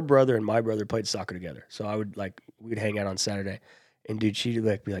brother and my brother played soccer together. So I would like we'd hang out on Saturday, and dude, she'd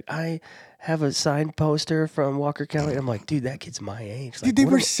like be like, I have a signed poster from Walker Kelly. And I'm like, dude, that kid's my age. Like, Dude, they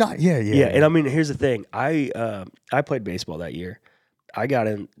what were am I- yeah. And I mean, here's the thing. I played baseball that year. I got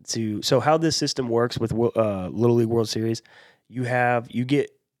into so how this system works with Little League World Series. You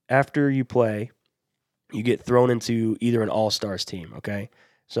get after you play, you get thrown into either an all-stars team. Okay,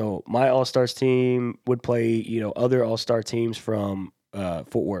 so my all-stars team would play other all-star teams from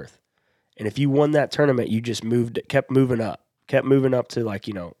Fort Worth, and if you won that tournament, you just kept moving up to like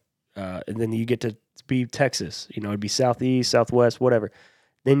and then you get to be Texas. It'd be Southeast, Southwest, whatever.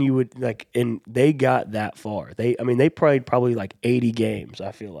 Then you would like, and they got that far. They played probably like 80 games.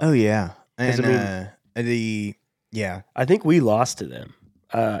 I feel like. Oh yeah, 'Cause, and yeah. I think we lost to them.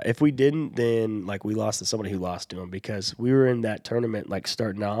 If we didn't, then like we lost to somebody who lost to them because we were in that tournament like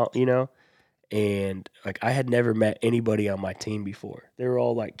starting out, and like I had never met anybody on my team before. They were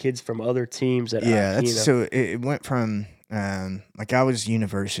all like kids from other teams that So it went from like I was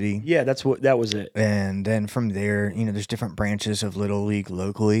university. Yeah, that was it. And then from there, there's different branches of Little League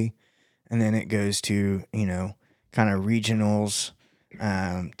locally. And then it goes to, kind of regionals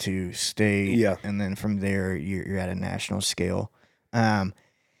to state. Yeah. And then from there, you're at a national scale.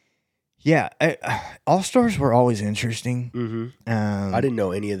 All-stars were always interesting. Mm-hmm. I didn't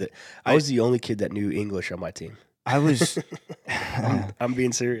know any of it. I was the only kid that knew English on my team. I was... I'm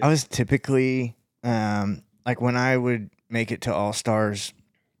being serious. I was typically... like when I would make it to All-Stars...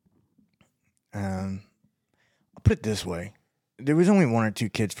 I'll put it this way. There was only 1 or 2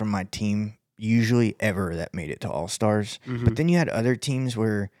 kids from my team usually ever that made it to All-Stars. Mm-hmm. But then you had other teams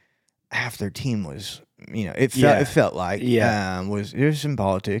where half their team was, it felt like there's some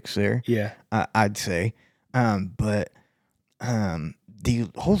politics there. Yeah. I'd say. But the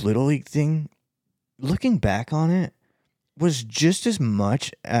whole Little League thing, looking back on it, was just as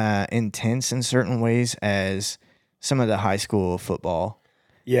much intense in certain ways as some of the high school football.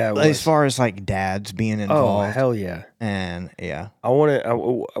 Yeah, As far as like dads being involved. Oh hell yeah! And yeah, I want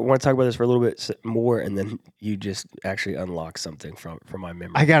to talk about this for a little bit more, and then you just actually unlock something from my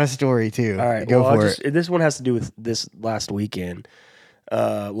memory. I got a story too. All right, go for it. This one has to do with this last weekend.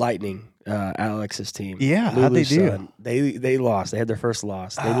 Lightning, Alex's team. Yeah, how'd they do? They lost. They had their first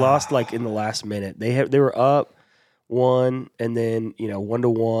loss. They lost like in the last minute. They were up 1, and then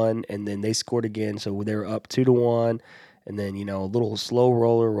 1-1, and then they scored again. So they were up 2-1. And then, a little slow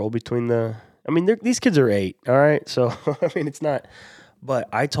roll between the... I mean, these kids are 8, all right? So, I mean, it's not... But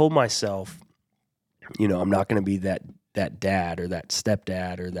I told myself, I'm not going to be that dad or that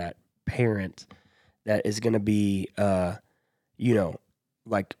stepdad or that parent that is going to be,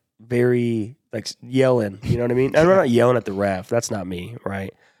 like, very, like, yelling. You know what I mean? I'm not yelling at the ref. That's not me,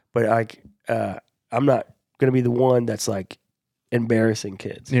 right? But, like, I'm not going to be the one that's, like, embarrassing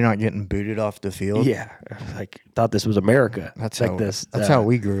kids. You're not getting booted off the field. Yeah, like thought this was America. That's like how this. That's how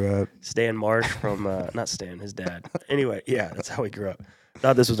we grew up. Stan Marsh from not Stan, his dad. Anyway, yeah, that's how we grew up.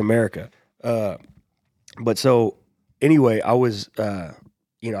 Thought this was America. But so anyway, I was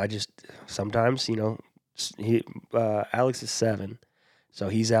I just sometimes, Alex is 7. So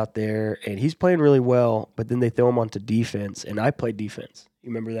he's out there and he's playing really well, but then they throw him onto defense and I played defense. You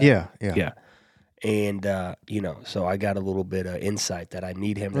remember that? Yeah. And, so I got a little bit of insight that I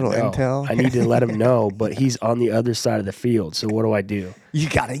need him to Little know. intel. I need to let him know, but he's on the other side of the field. So what do? You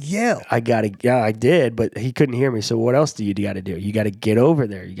gotta yell. I did, but he couldn't hear me. So what else do you got to do? You got to get over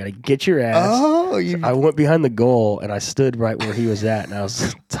there. You got to get your ass. Oh, So I went behind the goal and I stood right where he was at and I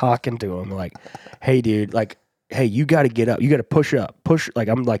was talking to him like, hey, dude, like, hey, you got to get up. You got to push up. Like,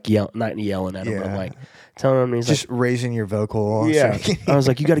 I'm like not yelling at him. But I'm like telling him. He's just raising your vocal. Yeah. I was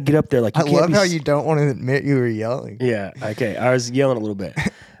like, you got to get up there. Like, I love how you don't want to admit you were yelling. Yeah. Okay. I was yelling a little bit,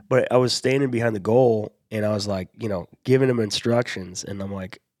 but I was standing behind the goal and I was like, giving him instructions. And I'm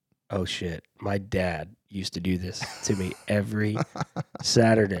like, oh shit, my dad used to do this to me every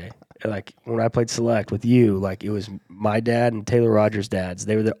Saturday. Like when I played select with you, like it was my dad and Taylor Rogers' dads.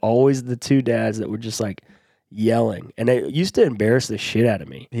 They were always the two dads that were just like yelling, and they used to embarrass the shit out of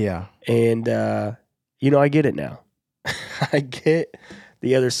me. Yeah. And I get it now. I get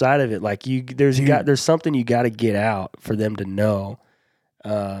the other side of it. Like there's something you got to get out for them to know.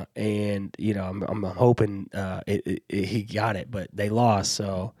 And I'm hoping he got it, but they lost,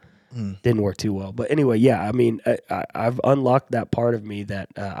 so didn't work too well. But anyway, yeah, I mean, I've unlocked that part of me that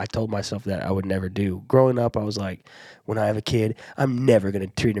I told myself that I would never do. Growing up, I was like, when I have a kid, I'm never gonna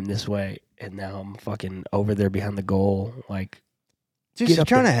treat him this way. And now I'm fucking over there behind the goal, like just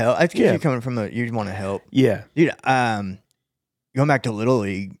trying to help. I think you're coming from you want to help. Yeah, dude. Going back to Little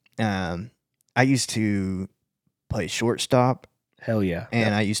League, I used to play shortstop. Hell yeah.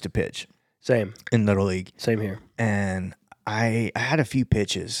 And I used to pitch. Same. In Little League. Same here. And I had a few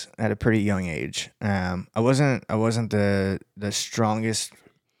pitches at a pretty young age. I wasn't the strongest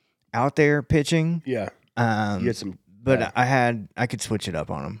out there pitching. Yeah. You had some, but I could switch it up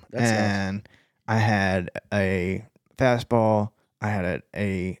on them. That's and nice. I had a fastball, I had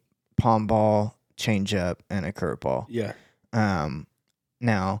a palm ball, changeup, and a curveball. Yeah.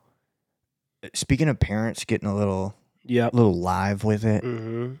 Now, speaking of parents getting a little live with it.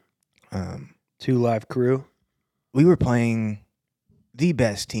 Mm-hmm. 2 live crew. We were playing the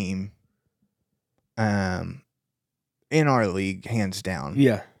best team in our league, hands down.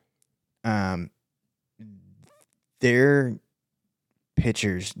 Yeah. Their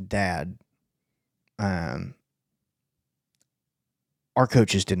pitcher's dad, our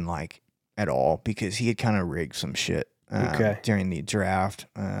coaches didn't like at all because he had kind of rigged some shit during the draft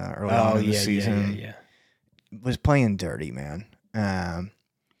early on in the season. Yeah. Was playing dirty, man.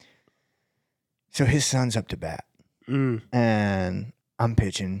 So his son's up to bat. And I'm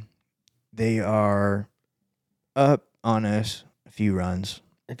pitching. They are up on us a few runs.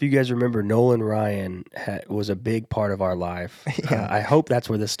 If you guys remember, Nolan Ryan was a big part of our life. Yeah. I hope that's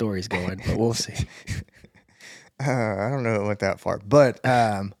where the story's going, but we'll see. I don't know it went that far. But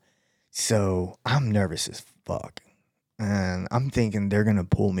so I'm nervous as fuck. And I'm thinking they're going to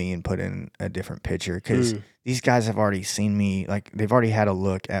pull me and put in a different pitcher because these guys have already seen me. Like, they've already had a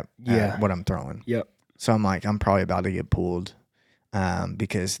look at what I'm throwing. Yep. So I'm like, I'm probably about to get pulled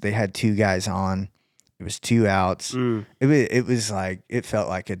because they had 2 guys on. It was 2 outs. It was like, it felt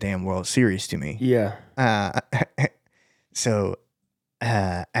like a damn World Series to me. Yeah. So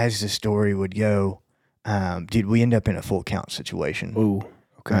as the story would go, dude, we end up in a full count situation. Ooh,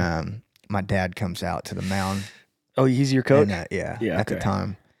 okay. My dad comes out to the mound. Oh, he's your coach? And, at the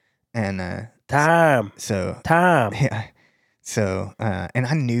time. And Time. Yeah. So, and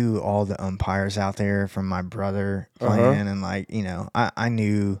I knew all the umpires out there from my brother playing, and like, I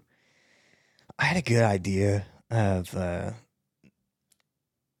knew I had a good idea of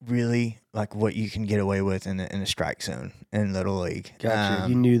really like what you can get away with in a strike zone in Little League. Gotcha.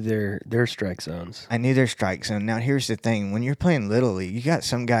 You knew their strike zones. I knew their strike zone. Now, here's the thing: when you're playing Little League, you got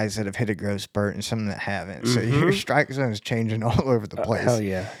some guys that have hit a growth spurt and some that haven't. So your strike zone is changing all over the place. Hell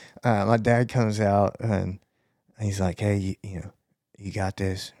yeah! My dad comes out and he's like, "Hey, you got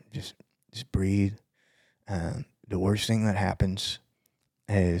this. Just breathe. The worst thing that happens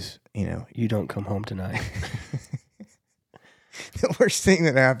is, you don't come home tonight." The worst thing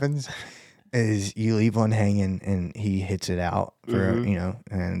that happens is you leave one hanging and he hits it out for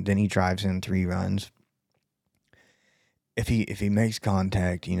and then he drives in 3 runs. If he makes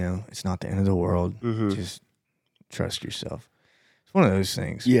contact, it's not the end of the world. Just trust yourself. It's one of those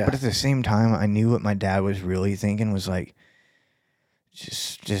things. Yeah. But at the same time, I knew what my dad was really thinking was like,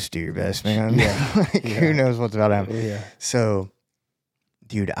 just do your best, man. Yeah. Who knows what's about to happen? Yeah. So,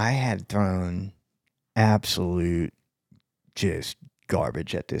 dude, I had thrown absolute just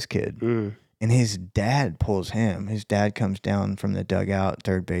garbage at this kid. and his dad pulls him. His dad comes down from the dugout,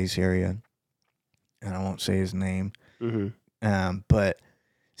 third base area, and I won't say his name. Mm-hmm. But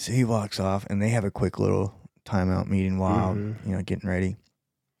so he walks off, and they have a quick little timeout meeting while getting ready.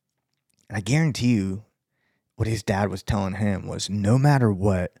 And I guarantee you, what his dad was telling him was, no matter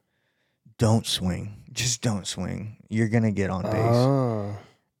what, don't swing. Just don't swing. You're gonna get on base. Oh.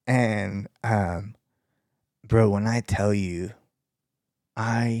 And bro, when I tell you,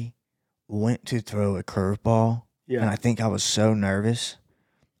 I went to throw a curveball, and I think I was so nervous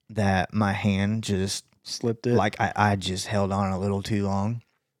that my hand just slipped it. Like I just held on a little too long.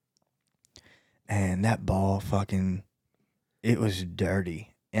 And that ball fucking, it was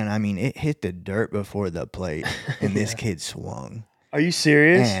dirty. And I mean, it hit the dirt before the plate, and this kid swung. Are you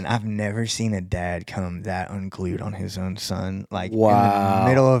serious? And I've never seen a dad come that unglued on his own son. Like, wow. In the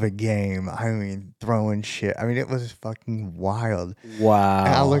middle of a game, I mean, throwing shit. I mean, it was fucking wild. Wow.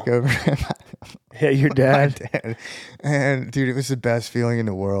 And I look over at your dad. my dad. And, dude, it was the best feeling in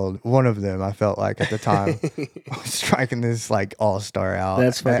the world. One of them, I felt like, at the time, was striking this, like, all-star out.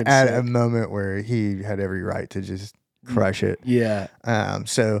 That's fucking at sick. a moment where he had every right to just crush it. Yeah.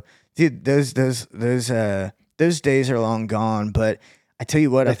 So, dude, those days are long gone, but I tell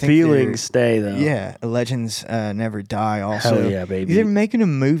you what, the I think feelings stay though. Yeah, legends never die. Also, hell yeah, baby. They're making a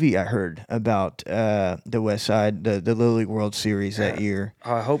movie. I heard about the West Side, the Little League World Series that year.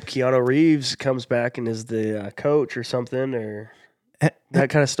 I hope Keanu Reeves comes back and is the coach or something, or that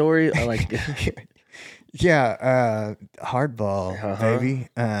kind of story. I like. Yeah, hardball, baby.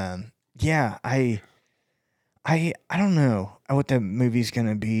 Yeah, I don't know what the movie's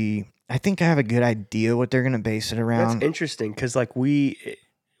gonna be. I think I have a good idea what they're gonna base it around. That's interesting because like we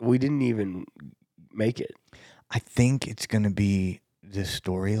didn't even make it. I think it's gonna be the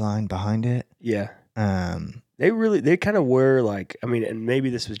storyline behind it. Yeah. They kind of were like, I mean, and maybe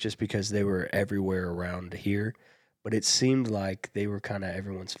this was just because they were everywhere around here, but it seemed like they were kind of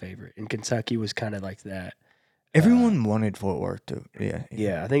everyone's favorite. And Kentucky was kind of like that. Everyone wanted Fort Worth to, yeah.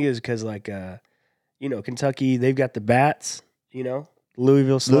 Yeah, I think it was because like, Kentucky, they've got the bats,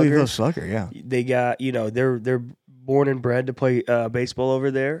 Louisville Slugger, yeah. They got, they're born and bred to play baseball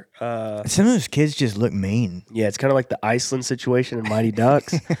over there. Some of those kids just look mean. Yeah, it's kind of like the Iceland situation in Mighty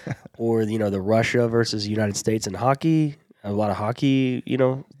Ducks, or the Russia versus United States in hockey. A lot of hockey,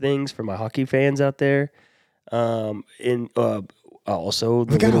 things for my hockey fans out there. Also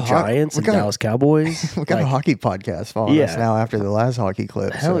the Little Giants and Dallas Cowboys. We got a hockey podcast following us now after the last hockey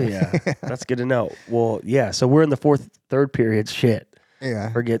clip. Hell yeah, that's good to know. Well, yeah, so we're in the third period. Shit.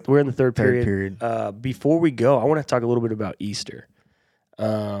 Yeah. We're in the third period. Before we go, I want to talk a little bit about Easter.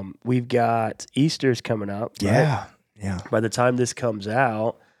 We've got Easter's coming up. Yeah. Right? Yeah. By the time this comes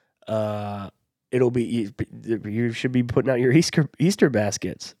out, it'll be, you should be putting out your Easter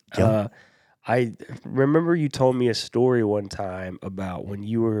baskets. Yep. I remember you told me a story one time about when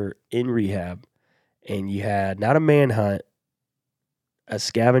you were in rehab and you had not a manhunt, a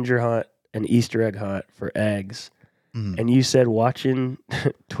scavenger hunt, an Easter egg hunt for eggs. And you said watching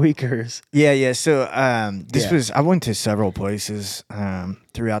Tweakers. Yeah. So I went to several places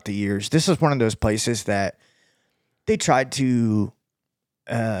throughout the years. This is one of those places that they tried to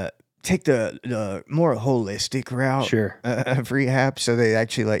take the more holistic route of rehab. So they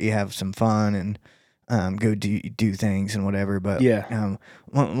actually let you have some fun and go do things and whatever. But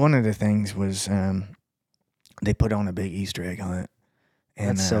one of the things was they put on a big Easter egg hunt.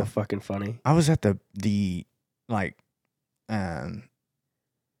 And, that's so fucking funny. I was at the like kind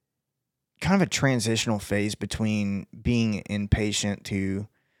of a transitional phase between being inpatient to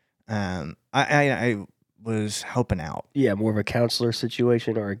I was helping out. Yeah, more of a counselor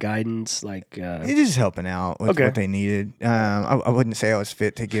situation or a guidance, like it is helping out with what they needed. I wouldn't say I was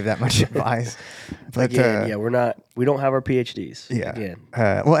fit to give that much advice, but again, we don't have our PhDs. Yeah, again,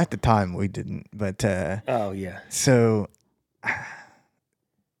 well, at the time we didn't, but so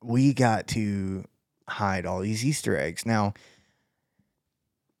we got to hide all these Easter eggs.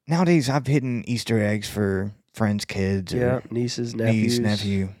 Nowadays I've hidden Easter eggs for friends' kids, nieces, nephews,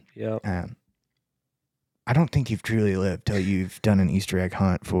 nephew. Yeah. I don't think you've truly lived till you've done an Easter egg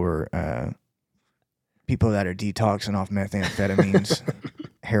hunt for people that are detoxing off methamphetamines,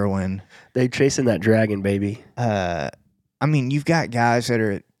 heroin. They chasing that dragon, baby. I mean, you've got guys that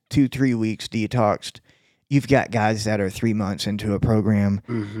are 2-3 weeks detoxed. You've got guys that are 3 months into a program,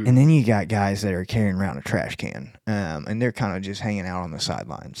 and then you got guys that are carrying around a trash can, and they're kind of just hanging out on the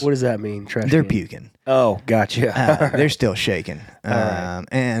sidelines. What does that mean? They're puking. Oh, gotcha. They're still shaking. Right.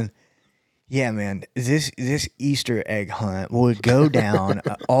 And yeah, man, this Easter egg hunt would go down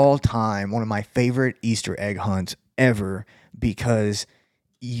all time. One of my favorite Easter egg hunts ever, because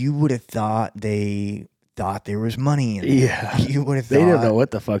you would have thought they thought there was money in there. Yeah. You would have thought They didn't know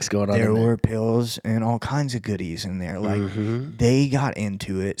what the fuck's going on. there were pills and all kinds of goodies in there. Like they got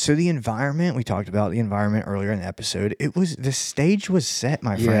into it. So the environment, we talked about the environment earlier in the episode. The stage was set,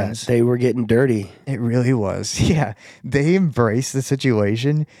 my friends. They were getting dirty. It really was. Yeah. They embraced the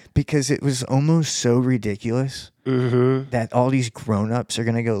situation because it was almost so ridiculous that all these grown-ups are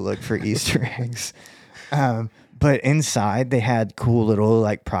going to go look for Easter eggs. But inside they had cool little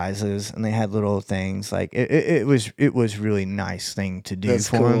like prizes and they had little things like it was really nice thing to do. That's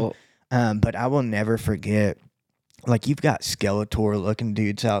for cool. them. But I will never forget, like you've got Skeletor looking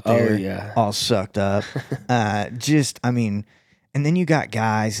dudes out there, Oh, yeah. all sucked up. And then you got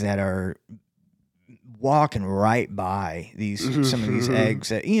guys that are walking right by some of these eggs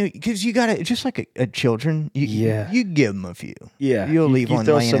that because you got to just like a children, you give them a few, you'll leave one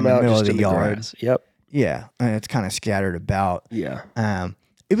throw laying in some the out middle just of the in yard. grass. Yep. Yeah, and it's kind of scattered about. Yeah.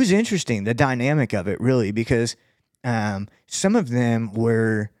 It was interesting, the dynamic of it, really, because some of them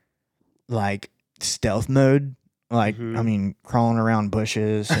were like stealth mode, like crawling around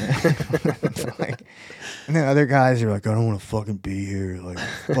bushes, and then other guys are like, I don't want to fucking be here, like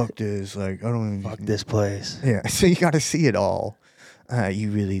fuck this, like I don't Fuck this place. Yeah, so you got to see it all.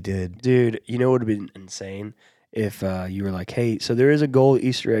 You really did, dude. You know what would have been insane if you were like, hey, so there is a gold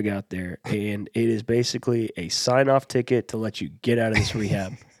Easter egg out there, and it is basically a sign-off ticket to let you get out of this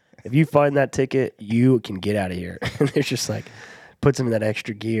rehab. If you find that ticket, you can get out of here. And it's just like, puts them in that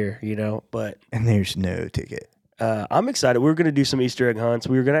extra gear, you know? And there's no ticket. I'm excited. We were going to do some Easter egg hunts.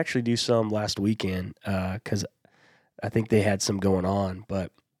 We were going to actually do some last weekend because I think they had some going on,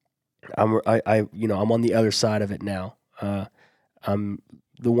 but I'm on the other side of it now. I'm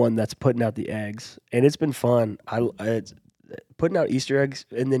the one that's putting out the eggs, and it's been fun. It's putting out Easter eggs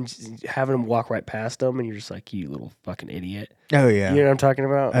and then just having them walk right past them, and you're just like, you little fucking idiot. Oh yeah, you know what I'm talking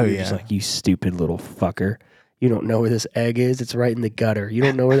about? Oh you're yeah, just like, you stupid little fucker. You don't know where this egg is. It's right in the gutter. You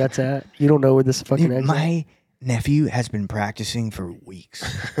don't know where that's at. You don't know where this fucking egg is. My nephew has been practicing for weeks.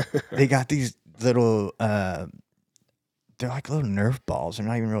 They got these little, they're like little Nerf balls. They're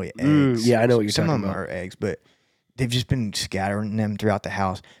not even really eggs. Yeah, I know what you're talking about. Some of them are eggs, but they've just been scattering them throughout the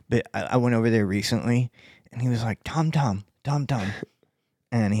house. But I went over there recently, and he was like, Tom.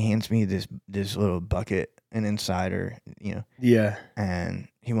 And he hands me this little bucket, an insider, Yeah. And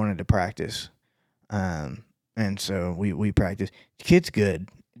he wanted to practice. And so we practiced. The kid's good.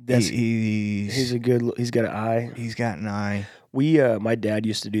 He's got an eye. He's got an eye. My dad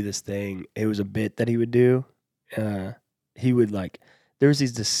used to do this thing. It was a bit that he would do. He would there was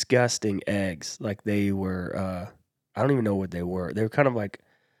these disgusting eggs. Like they were, I don't even know what they were. They were kind of like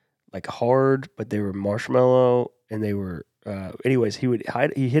hard, but they were marshmallow, and they were, anyways, he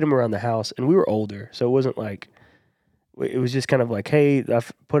hid them around the house, and we were older. So it wasn't like, it was just kind of like, hey,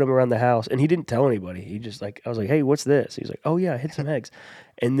 I've put him around the house, and he didn't tell anybody. He just I was like, hey, what's this? He's like, oh yeah, I hid some eggs.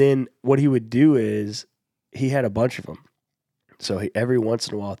 And then what he would do is he had a bunch of them. So every once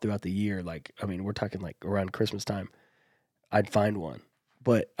in a while throughout the year, we're talking around Christmas time, I'd find one.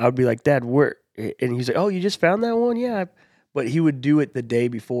 But I would be like, Dad, where? And he's like, oh, you just found that one? Yeah. But he would do it the day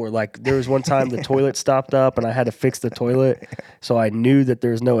before. Like there was one time the toilet stopped up and I had to fix the toilet. So I knew that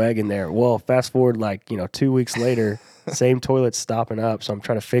there was no egg in there. Well, fast forward 2 weeks later, same toilet's stopping up. So I'm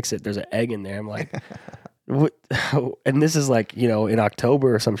trying to fix it. There's an egg in there. I'm like, what? And this is in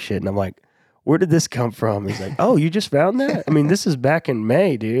October or some shit. And I'm like, where did this come from? He's like, oh, you just found that? I mean, this is back in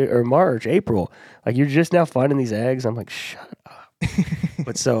May, dude, or March, April. Like you're just now finding these eggs. I'm like, shut up.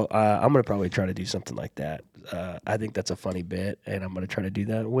 But so I'm going to probably try to do something like that. I think that's a funny bit, and I'm going to try to do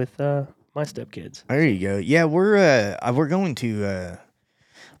that with my stepkids. There you go. Yeah, we're going to.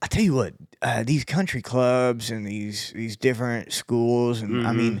 I tell you what, these country clubs and these different schools, and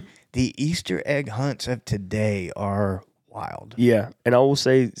I mean the Easter egg hunts of today are wild. Yeah, and I will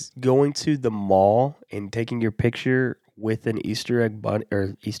say, going to the mall and taking your picture with an Easter egg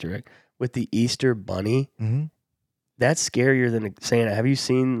with the Easter bunny. Mm-hmm. That's scarier than Santa. Have you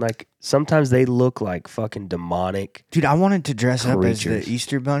seen, sometimes they look like fucking demonic. Dude, I wanted to dress creatures. up as the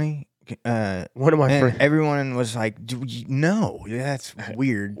Easter bunny. One of my friends. Everyone was like, no, that's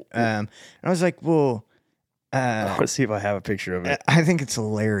weird. And I was like, well. I want to see if I have a picture of it. I think it's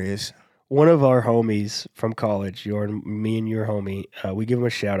hilarious. One of our homies from college, me and your homie, we give him a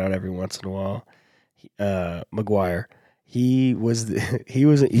shout out every once in a while. McGuire. He was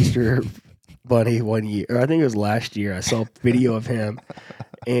an Easter bunny one year, or I think it was last year. I saw a video of him,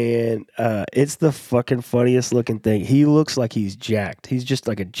 And it's the fucking funniest looking thing. He looks like he's jacked. He's just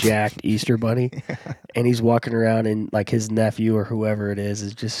like a jacked Easter bunny. And he's walking around and like his nephew or whoever it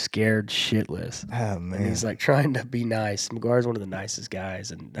is just scared shitless. Oh man. And he's like trying to be nice. McGuire's one of the nicest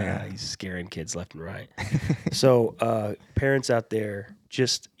guys, and he's scaring kids left and right. So parents out there,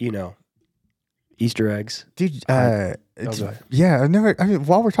 just, Easter eggs. Dude, go ahead. yeah, no, I mean,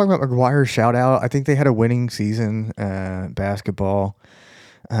 while we're talking about McGuire, shout out. I think they had a winning season, basketball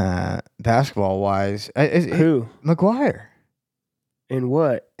wise. Who? McGuire. In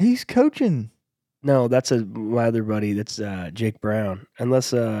what? He's coaching. No, that's my other buddy. That's Jake Brown.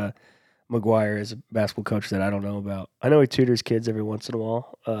 Unless McGuire is a basketball coach that I don't know about. I know he tutors kids every once in a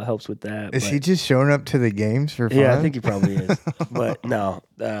while. Helps with that. Is he just showing up to the games for fun? Yeah, I think he probably is. But no,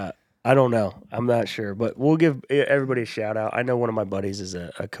 I don't know. I'm not sure. But we'll give everybody a shout out. I know one of my buddies is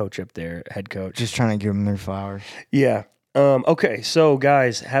a coach up there, head coach. Just trying to give them their flowers. Yeah. Okay, so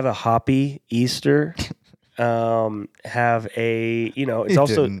guys, have a happy Easter. Have a, it's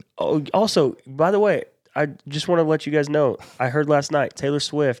also, by the way, I just want to let you guys know, I heard last night Taylor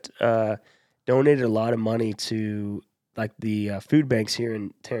Swift donated a lot of money to like the food banks here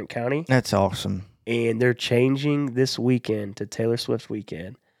in Tarrant County. That's awesome. And they're changing this weekend to Taylor Swift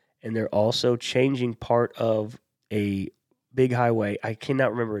weekend. And they're also changing part of a big highway. I cannot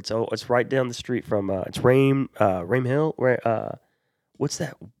remember. It's right down the street from it's Rame Hill. Where what's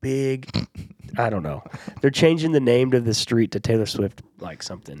that big? I don't know. They're changing the name of the street to Taylor Swift like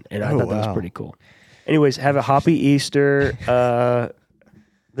something, and I thought that was pretty cool. Anyways, have a happy Easter.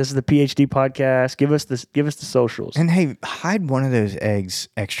 This is the PhD podcast. Give us the socials. And hey, hide one of those eggs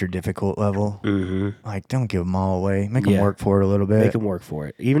extra difficult level. Mm-hmm. Like, don't give them all away. Make them work for it a little bit. Make them work for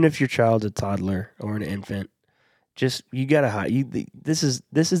it. Even if your child's a toddler or an infant, just you gotta hide. This is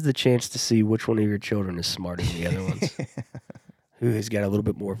the chance to see which one of your children is smarter than the other ones. Who has got a little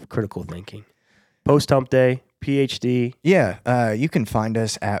bit more critical thinking. Post Hump Day, PhD. Yeah, you can find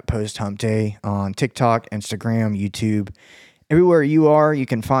us at Post Hump Day on TikTok, Instagram, YouTube. Everywhere you are, you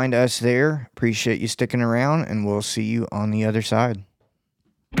can find us there. Appreciate you sticking around, and we'll see you on the other side.